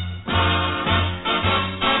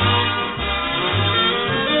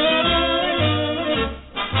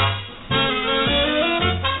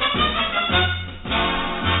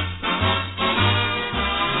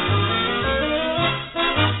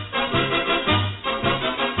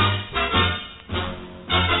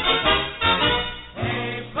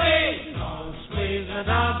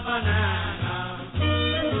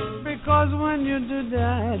 When you do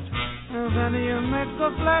that, then you make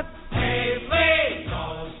a flat. Hey, please,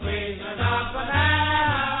 don't squeeze the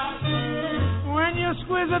banana. When you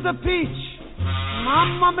squeeze the peach,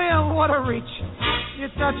 Mamma mia, what a reach. You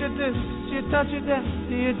touch this, you touch that,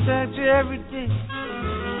 you touch everything.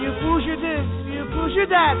 You push this, you push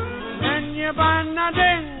that, and you buy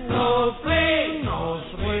nothing. No, please, no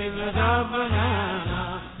squeeze the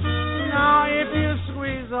banana. Now if you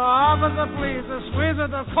squeeze the officer, please squeeze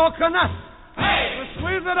the coconut. Hey!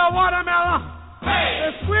 Squeeze the watermelon.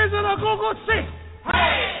 Hey! Squeeze the go-go-see.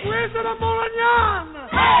 Hey! Squeeze the bouillon.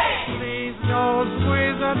 Hey! Please don't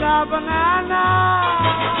squeeze the banana.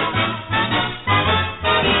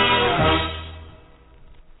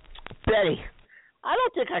 Betty, I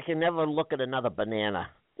don't think I can ever look at another banana.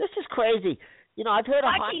 This is crazy. You know, I've heard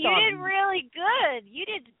a hot dog. You did really good. You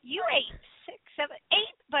ate 6, 7, 8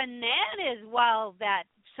 bananas while that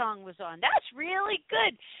song was on. That's really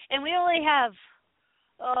good. And we only have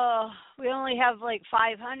like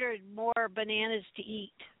 500 more bananas to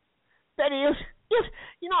eat. Betty,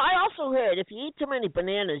 you know, I also heard if you eat too many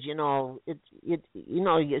bananas, you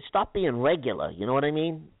stop being regular. You know what I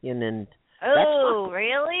mean? And then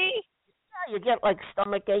really? Yeah, you get like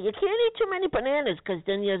stomach ache. You can't eat too many bananas because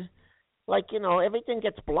then everything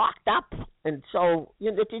gets blocked up. And so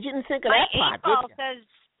you didn't think of that part, did you?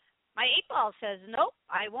 My 8-ball says, nope,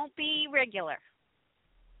 I won't be regular.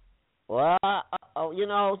 Well,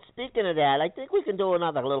 speaking of that, I think we can do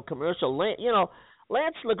another little commercial.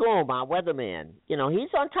 Lance Legume, our weatherman,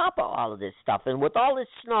 he's on top of all of this stuff. And with all this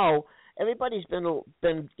snow, everybody's been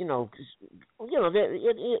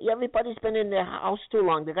everybody's been in their house too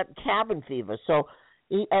long. They got cabin fever. So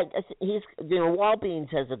Walbeans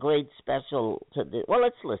has a great special. Well,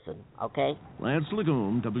 let's listen, okay? Lance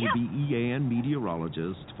Legume, WBEAN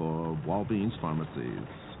meteorologist for Walbeans Pharmacies.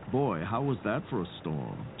 Boy, how was that for a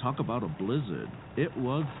storm? Talk about a blizzard. It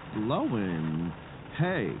was blowing.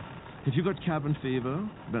 Hey, have you got cabin fever?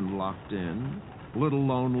 Been locked in? Little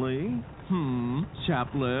lonely?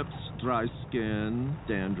 Chapped lips, dry skin,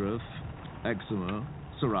 dandruff, eczema,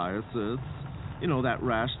 psoriasis. That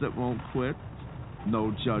rash that won't quit?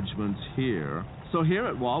 No judgments here. So here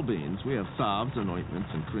at Walbeans, we have salves and ointments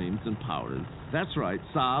and creams and powders. That's right,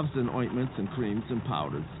 salves and ointments and creams and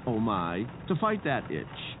powders. Oh my, to fight that itch.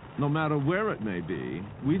 No matter where it may be,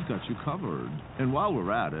 we've got you covered. And while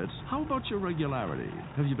we're at it, how about your regularity?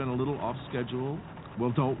 Have you been a little off schedule?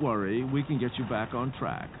 Well, don't worry, we can get you back on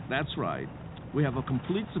track. That's right. We have a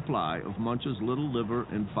complete supply of Munch's Little Liver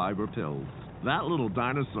and Fiber pills. That little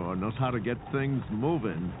dinosaur knows how to get things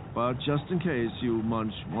moving. But just in case you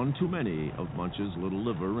munch one too many of Munch's little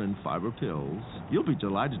liver and fiber pills, you'll be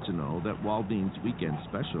delighted to know that Walbean's weekend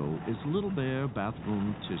special is Little Bear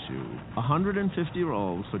Bathroom Tissue. 150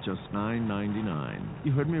 rolls for just $9.99.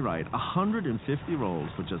 You heard me right, 150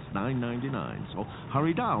 rolls for just $9.99. So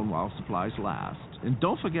hurry down while supplies last. And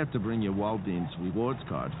don't forget to bring your Walbean's rewards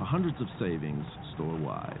card for hundreds of savings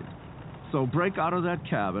store-wide. So break out of that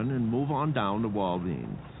cabin and move on down to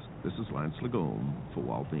Walbean's. This is Lance Legume for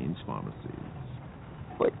Walbean's Pharmacies.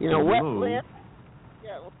 But, what, Lance?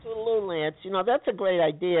 Yeah, toodaloo, Lance. That's a great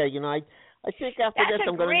idea. I think after this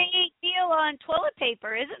I'm going to... That's a great deal on toilet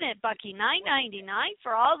paper, isn't it, Bucky? $9.99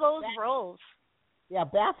 for all those rolls. Yeah,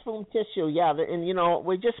 bathroom tissue, yeah. And,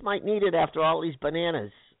 we just might need it after all these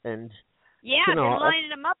bananas. And yeah, I've been lining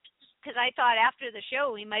them up because I thought after the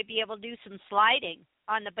show we might be able to do some sliding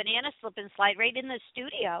on the banana slip and slide right in the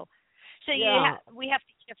studio. So we have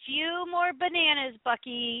to get a few more bananas,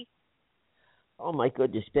 Bucky. Oh my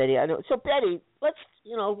goodness, Betty! I know. So Betty, let's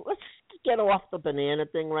get off the banana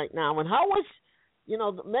thing right now. And how was,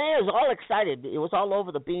 the mayor's all excited. It was all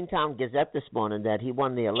over the Beantown Gazette this morning that he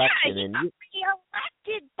won the election. Yeah, he got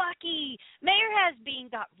re-elected, Bucky. Mayor Hasbean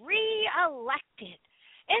got re-elected.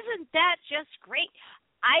 Isn't that just great?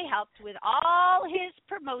 I helped with all his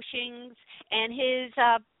promotions and his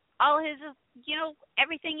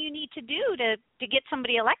everything you need to do to get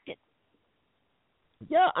somebody elected.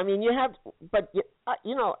 Yeah, I mean I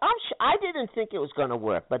didn't think it was going to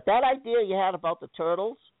work, but that idea you had about the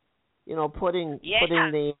turtles, putting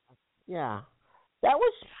the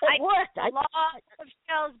it worked. A lot of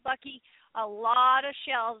shells, Bucky. A lot of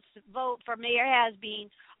shells vote for Mayor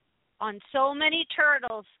Hasbean on so many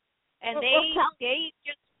turtles. And they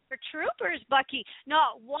just were troopers, Bucky.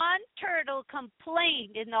 Not one turtle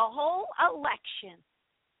complained in the whole election.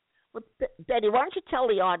 Well, Betty, why don't you tell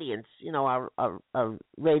the audience, our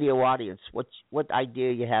radio audience, what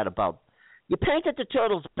idea you had about? You painted the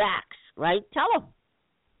turtles' backs, right? Tell them.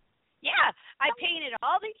 Yeah, I painted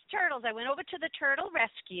all these turtles. I went over to the Turtle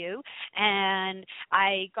Rescue, and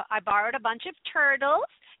I borrowed a bunch of turtles,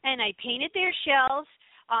 and I painted their shells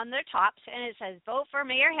on their tops, and it says vote for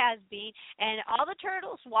Mayor Hasbean, and all the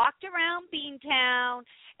turtles walked around Beantown,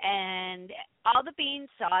 and all the beans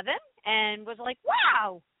saw them and was like,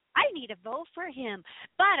 wow, I need a vote for him.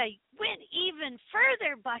 But I went even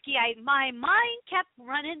further, Bucky. My mind kept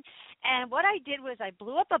running, and what I did was I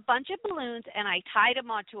blew up a bunch of balloons, and I tied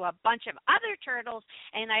them onto a bunch of other turtles,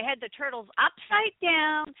 and I had the turtles upside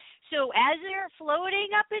down, so as they're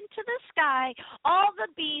floating up into the sky, all the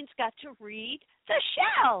beans got to read the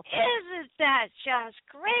shell. Isn't that just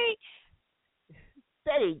great?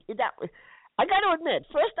 Betty, I got to admit,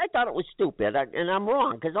 first I thought it was stupid, and I'm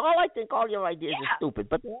wrong, because all your ideas are stupid,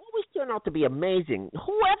 but they always turn out to be amazing.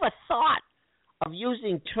 Whoever thought of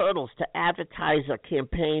using turtles to advertise a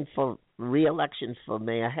campaign for re-election for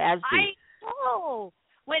Mayor Hasbean? I know.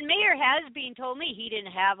 When Mayor Hasbean told me he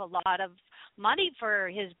didn't have a lot of money for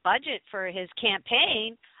his budget for his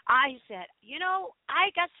campaign, I said,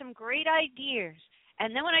 I got some great ideas.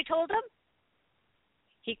 And then when I told him,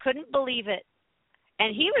 he couldn't believe it.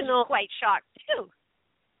 And he was quite shocked, too.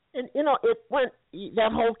 And, it went,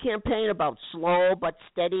 that whole campaign about slow but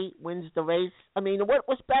steady wins the race. I mean, what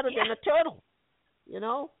was better than a turtle,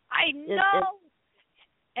 I know.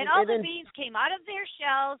 And all the beans came out of their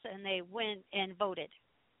shells, and they went and voted.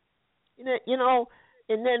 And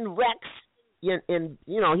then Rex, he had he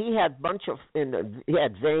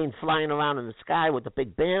had Vane flying around in the sky with the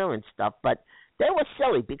big banner and stuff, but they were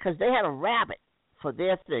silly because they had a rabbit for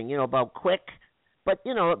their thing, about quick. But,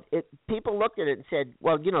 people looked at it and said,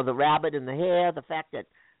 well, the rabbit and the hare, the fact that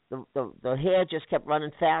the hare just kept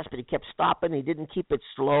running fast, but he kept stopping. He didn't keep it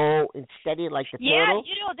slow and steady like the turtle.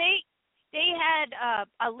 Yeah, they had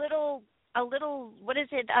a little, what is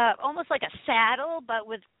it, almost like a saddle, but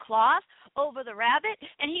with cloth over the rabbit,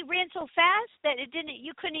 and he ran so fast that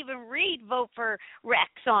you couldn't even read vote for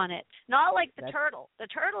Rex on it. Not like the turtle. The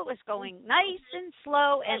turtle was going nice and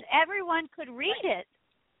slow, and everyone could read it.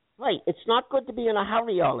 Right. It's not good to be in a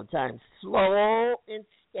hurry all the time. Slow and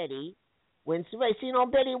steady wins the race.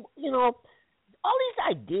 Betty, all these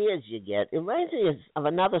ideas you get, it reminds me of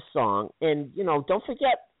another song. And, don't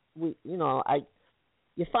forget, you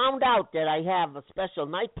found out that I have a special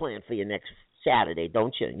night plan for you next Saturday,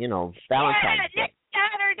 don't you? Valentine's Day. Next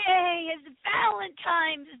Saturday is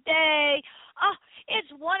Valentine's Day. Oh,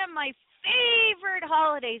 it's one of my favorite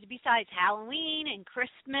holidays besides Halloween and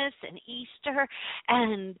Christmas and Easter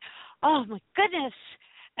and oh my goodness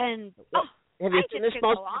and Have you I finished could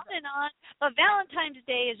most? go on and on, but Valentine's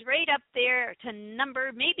Day is right up there to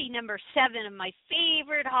maybe number 7 of my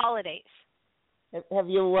favorite holidays. Have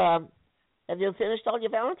you finished all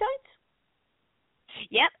your Valentines?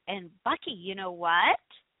 Yep, and Bucky, you know what?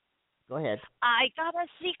 Go ahead. I got a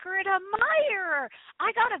secret admirer.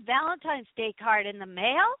 I got a Valentine's Day card in the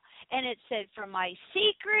mail, and it said, "For my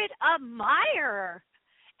secret admirer,"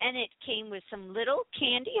 and it came with some little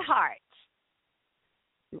candy hearts.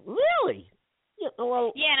 Really? Yeah,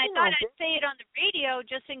 well, yeah, and I thought I'd say it on the radio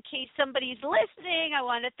just in case somebody's listening. I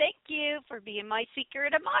want to thank you for being my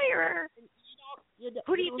secret admirer.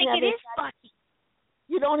 Who do you think it is, Bucky?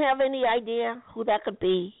 You don't have any idea who that could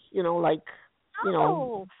be? You know, like, you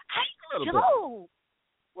know. I don't. And you know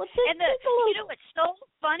what's so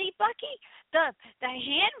funny, Bucky? The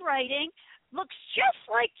handwriting looks just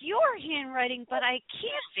like your handwriting, but I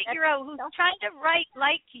can't figure out who's trying to write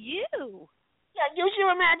like you. Yeah, use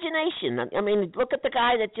your imagination. I mean, look at the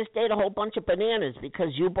guy that just ate a whole bunch of bananas because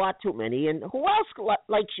you bought too many. And who else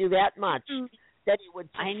likes you that much that he would?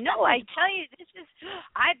 I know. I tell you,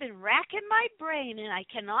 I've been racking my brain, and I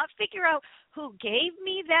cannot figure out who gave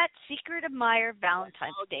me that secret admirer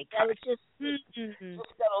Valentine's Day card. Just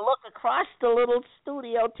gotta look across the little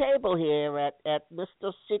studio table here at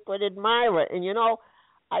Mr. Secret Admirer, and you know,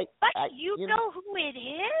 you know who it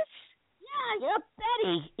is? Yeah,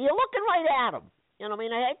 Betty. You're looking right at him. You know, I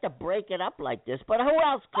mean, I hate to break it up like this, but who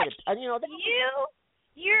else could it? You know,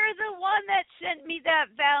 you're the one that sent me that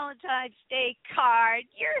Valentine's Day card.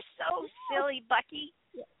 You're so silly, Bucky.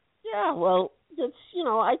 Yeah, well, it's, you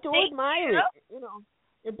know, I do admire it. You know,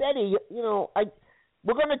 and Betty, you know,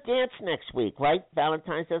 we're gonna dance next week, right?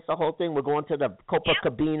 Valentine's. That's the whole thing. We're going to the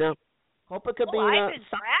Copacabana. Copacabana. I've been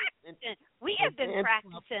practicing. We have been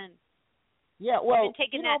practicing. Yeah, well, we've been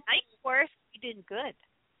taking that night course. We did good.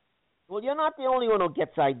 Well, you're not the only one who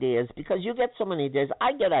gets ideas because you get so many ideas.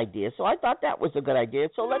 I get ideas, so I thought that was a good idea.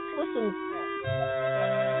 So let's listen.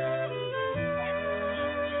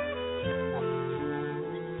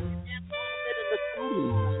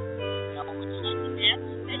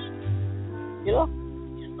 You know,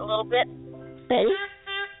 just a little bit, Betty.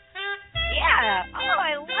 Yeah. Oh,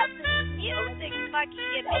 I love this music, Bucky.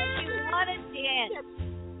 It makes you want to dance.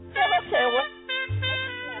 Okay, well, let's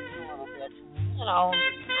dance a little bit. You know.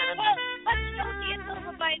 Well, let's go dance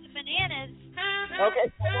over by the bananas.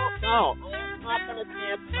 Okay. No, I'm not going to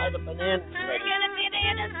dance by the bananas. We're going to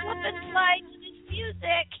banana slip and slide to this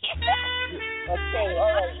music. Okay,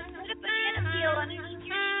 all right. Put a banana peel underneath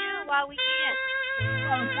your shoe while we dance. We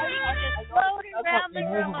can just float around the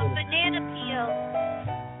room of banana peel.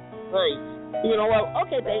 Right. You know, well,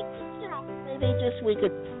 okay, babe. You know, maybe just we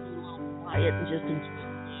could be a little quiet and just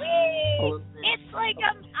enjoy. It's like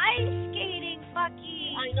I'm ice skating,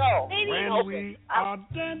 Bucky. I know. Maybe when we are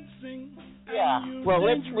dancing. Yeah. Well,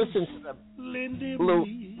 let's listen to the Lindy blue.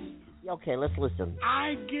 Okay, let's listen.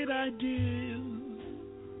 I get ideas.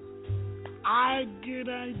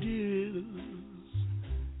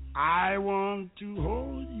 I want to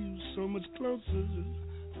hold you so much closer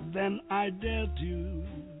than I dare to.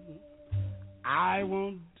 I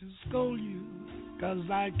want to scold you 'cause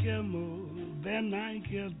I care more than I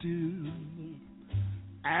care to.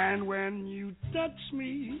 And when you touch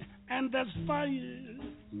me and there's fire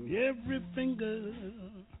in every finger,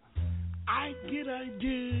 I get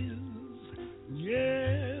ideas.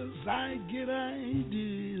 Yes, I get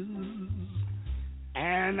ideas.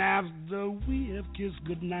 And after we have kissed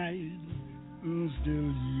goodnight,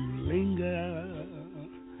 still you linger,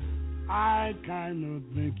 I kind of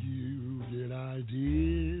think you get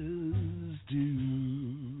ideas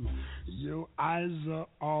too. Your eyes are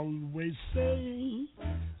always saying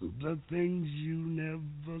the things you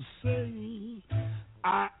never say.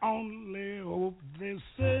 I only hope they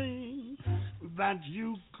say that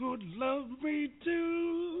you could love me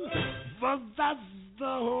too, for that's the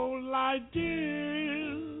whole idea.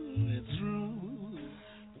 It's true,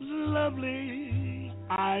 lovely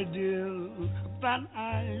idea that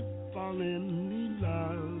I fall in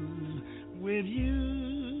love with you.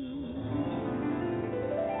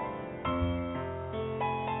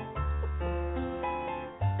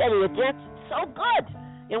 Betty, it gets so good,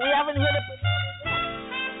 and we haven't hit it before.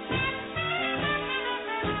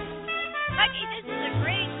 Bucky, this is a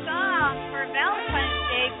great song for Valentine's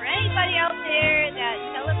Day. For anybody out there that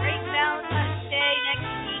celebrates Valentine's Day next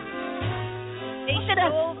week, they should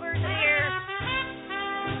go over there.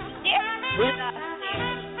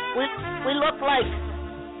 We look like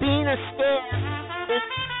being a star.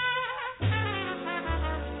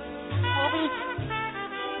 Movies.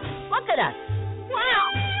 Look at us.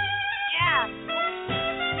 Wow. Yeah.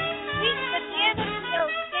 These banana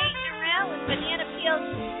peels skating around with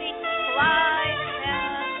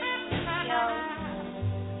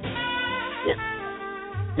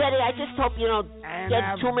Betty, I just hope you don't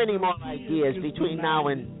get too many more ideas between now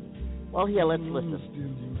and... Well, here, let's listen.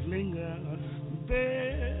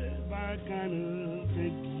 Babe, I kind of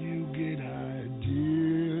think you get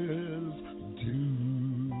ideas,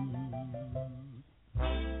 too.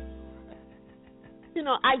 You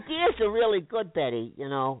know, ideas are really good, Betty,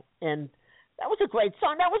 and that was a great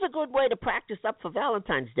song. That was a good way to practice up for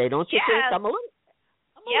Valentine's Day, don't you think? I'm a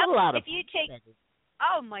little out of Betty.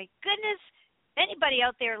 Oh, my goodness. Anybody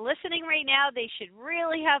out there listening right now, they should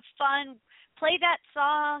really have fun. Play that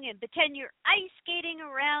song and pretend you're ice skating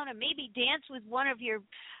around and maybe dance with one of your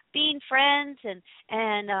Bean friends.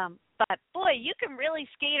 But, boy, you can really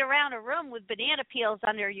skate around a room with banana peels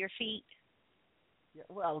under your feet.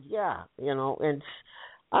 Well, yeah, and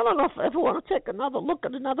I don't know if I ever want to take another look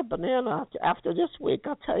at another banana after this week.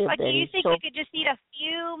 I'll tell you, but Betty. Do you think you could just eat a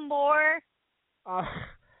few more? All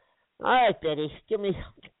right, Betty, give me...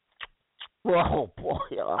 Whoa, boy.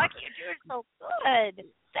 Bucky, you're doing so good.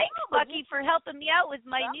 Thanks, Bucky, for helping me out with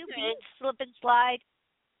my new bean slip and slide.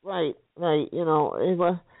 Right. Well,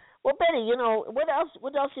 Betty, what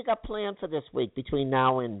else you got planned for this week between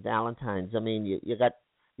now and Valentine's? I mean, you're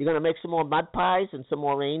gonna make some more mud pies and some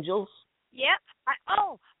more angels? Yep.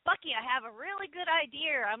 Bucky, I have a really good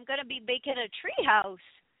idea. I'm gonna be baking a tree house.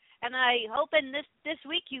 And I hoping this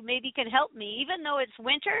week you maybe can help me. Even though it's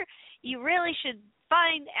winter, you really should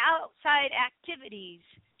find outside activities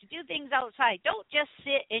to do things outside. Don't just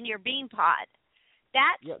sit in your bean pod.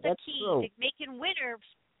 That's the key to making winter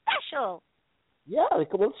special. Yeah,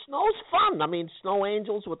 well, snow's fun. I mean, snow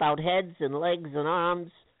angels without heads and legs and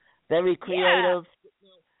arms. Very creative.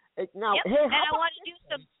 Yeah. Now, yep. hey, and I want to do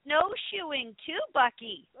some snowshoeing too,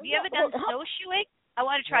 Bucky. Have you ever done snowshoeing? I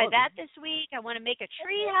want to try that this week. I want to make a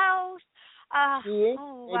tree house.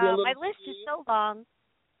 Wow, my list is so long.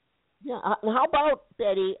 Yeah, and how about,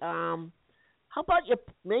 Betty, how about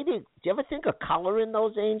maybe, do you ever think of coloring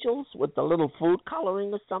those angels with the little food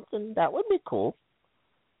coloring or something? That would be cool.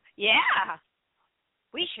 Yeah,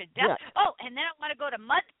 we should. Oh, and then I want to go to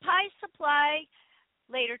Mud Pie Supply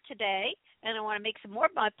later today, and I want to make some more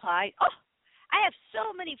mud pie. Oh, I have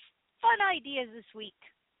so many fun ideas this week.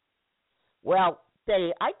 Well,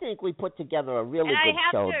 Betty, I think we put together a really good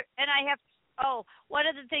show. One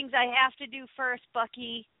of the things I have to do first,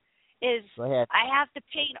 Bucky, is I have to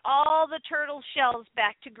paint all the turtle shells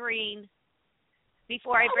back to green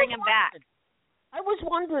before I bring them back. I was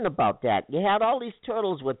wondering about that. You had all these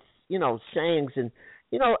turtles with, sayings, and,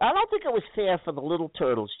 I don't think it was fair for the little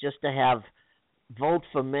turtles just to have vote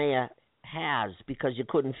for Mayor Has because you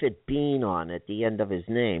couldn't fit Bean on at the end of his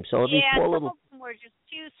name. So these poor little... some of them were just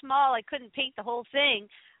too small. I couldn't paint the whole thing.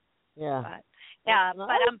 Yeah.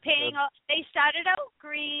 But I'm painting all. They started out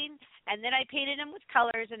green, and then I painted them with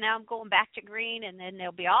colors, and now I'm going back to green, and then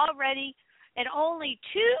they'll be all ready. And only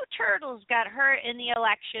 2 turtles got hurt in the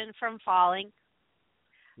election from falling.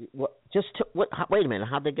 Wait a minute.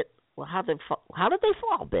 How did they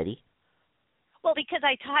fall, Betty? Well, because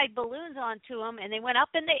I tied balloons onto them, and they went up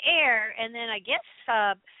in the air, and then I guess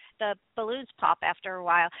the balloons pop after a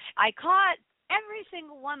while. I caught every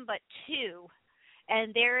single one but 2.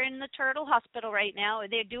 And they're in the turtle hospital right now.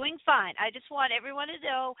 They're doing fine. I just want everyone to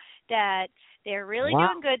know that they're really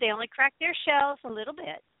doing good. They only cracked their shells a little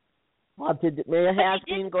bit. Well, did Mayor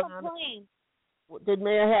Hasbeen go down? Did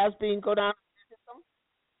Mayor Hasbeen go down and visit them?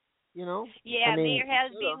 Yeah, Mayor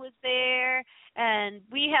Hasbeen was there, and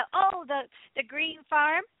we have the Green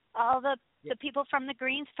Farm. All the people from the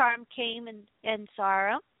Green Farm came and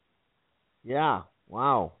saw them. Yeah.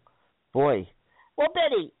 Wow. Boy. Well,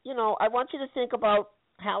 Betty, I want you to think about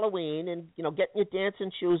Halloween and, getting your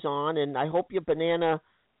dancing shoes on, and I hope your banana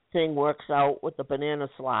thing works out with the banana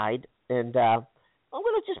slide. And I'm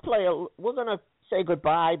going to just we're going to say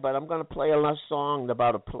goodbye, but I'm going to play a song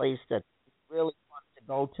about a place that you really want to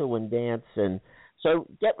go to and dance. And so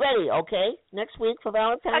get ready, okay? Next week for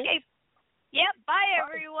Valentine's? Okay. Yep. Bye,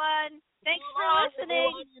 everyone. Thanks for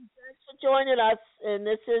listening. Thanks for joining us. And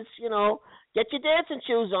this is, get your dancing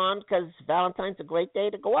shoes on because Valentine's a great day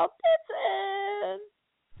to go out dancing.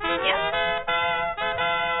 Yeah.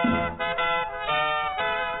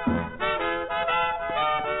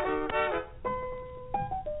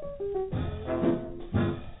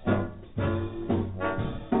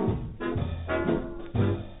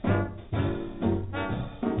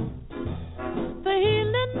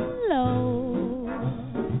 Feeling low,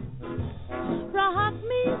 rock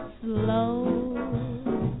me slow.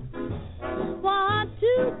 Want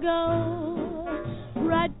to go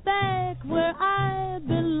right back where I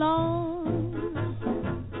belong.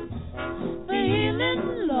 Feeling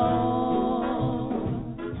low,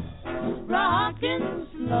 rockin'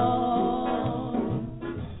 slow.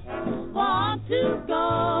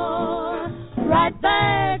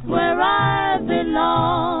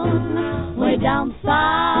 down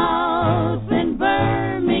south in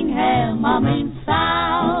Birmingham, I mean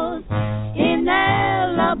south in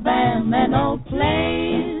Alabama, an old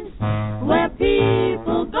place where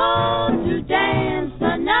people go to dance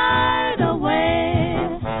the night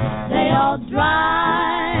away. They all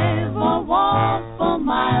drive or walk for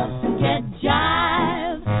miles to get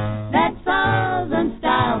jive, that southern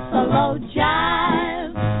style, solo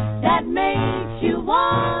jive, that makes you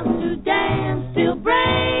want to dance till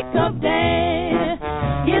break of day.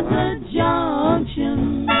 It's a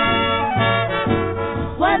junction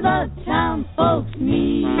where the town folks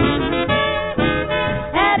meet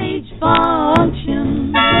at each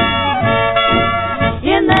function.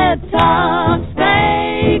 In their talks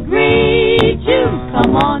they greet you.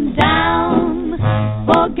 Come on down,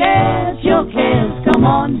 forget your cares. Come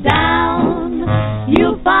on down,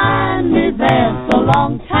 you'll find me there. So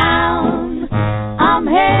long town, I'm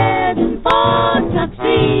heading for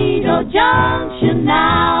Tuxedo Junction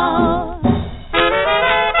now.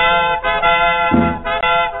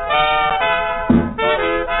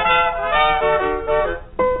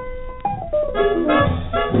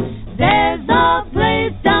 There's a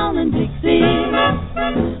place down in Dixie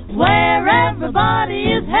where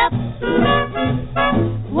everybody is happy,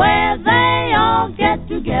 where they all get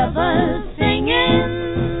together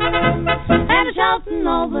singing and shouting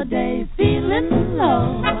all the day, feeling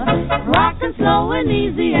low, rocking slow and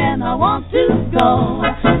easy, and I want to go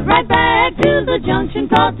right back to the junction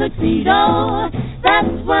called Tuxedo.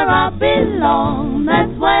 That's where I belong,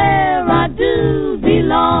 that's where I do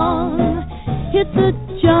belong. It's a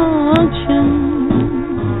junction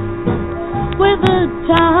where the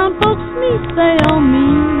town folks meet, they all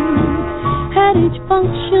meet at each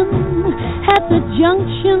function, at the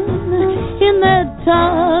junction, in their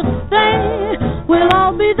tux. They will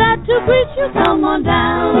all be there to greet you. Come on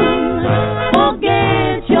down,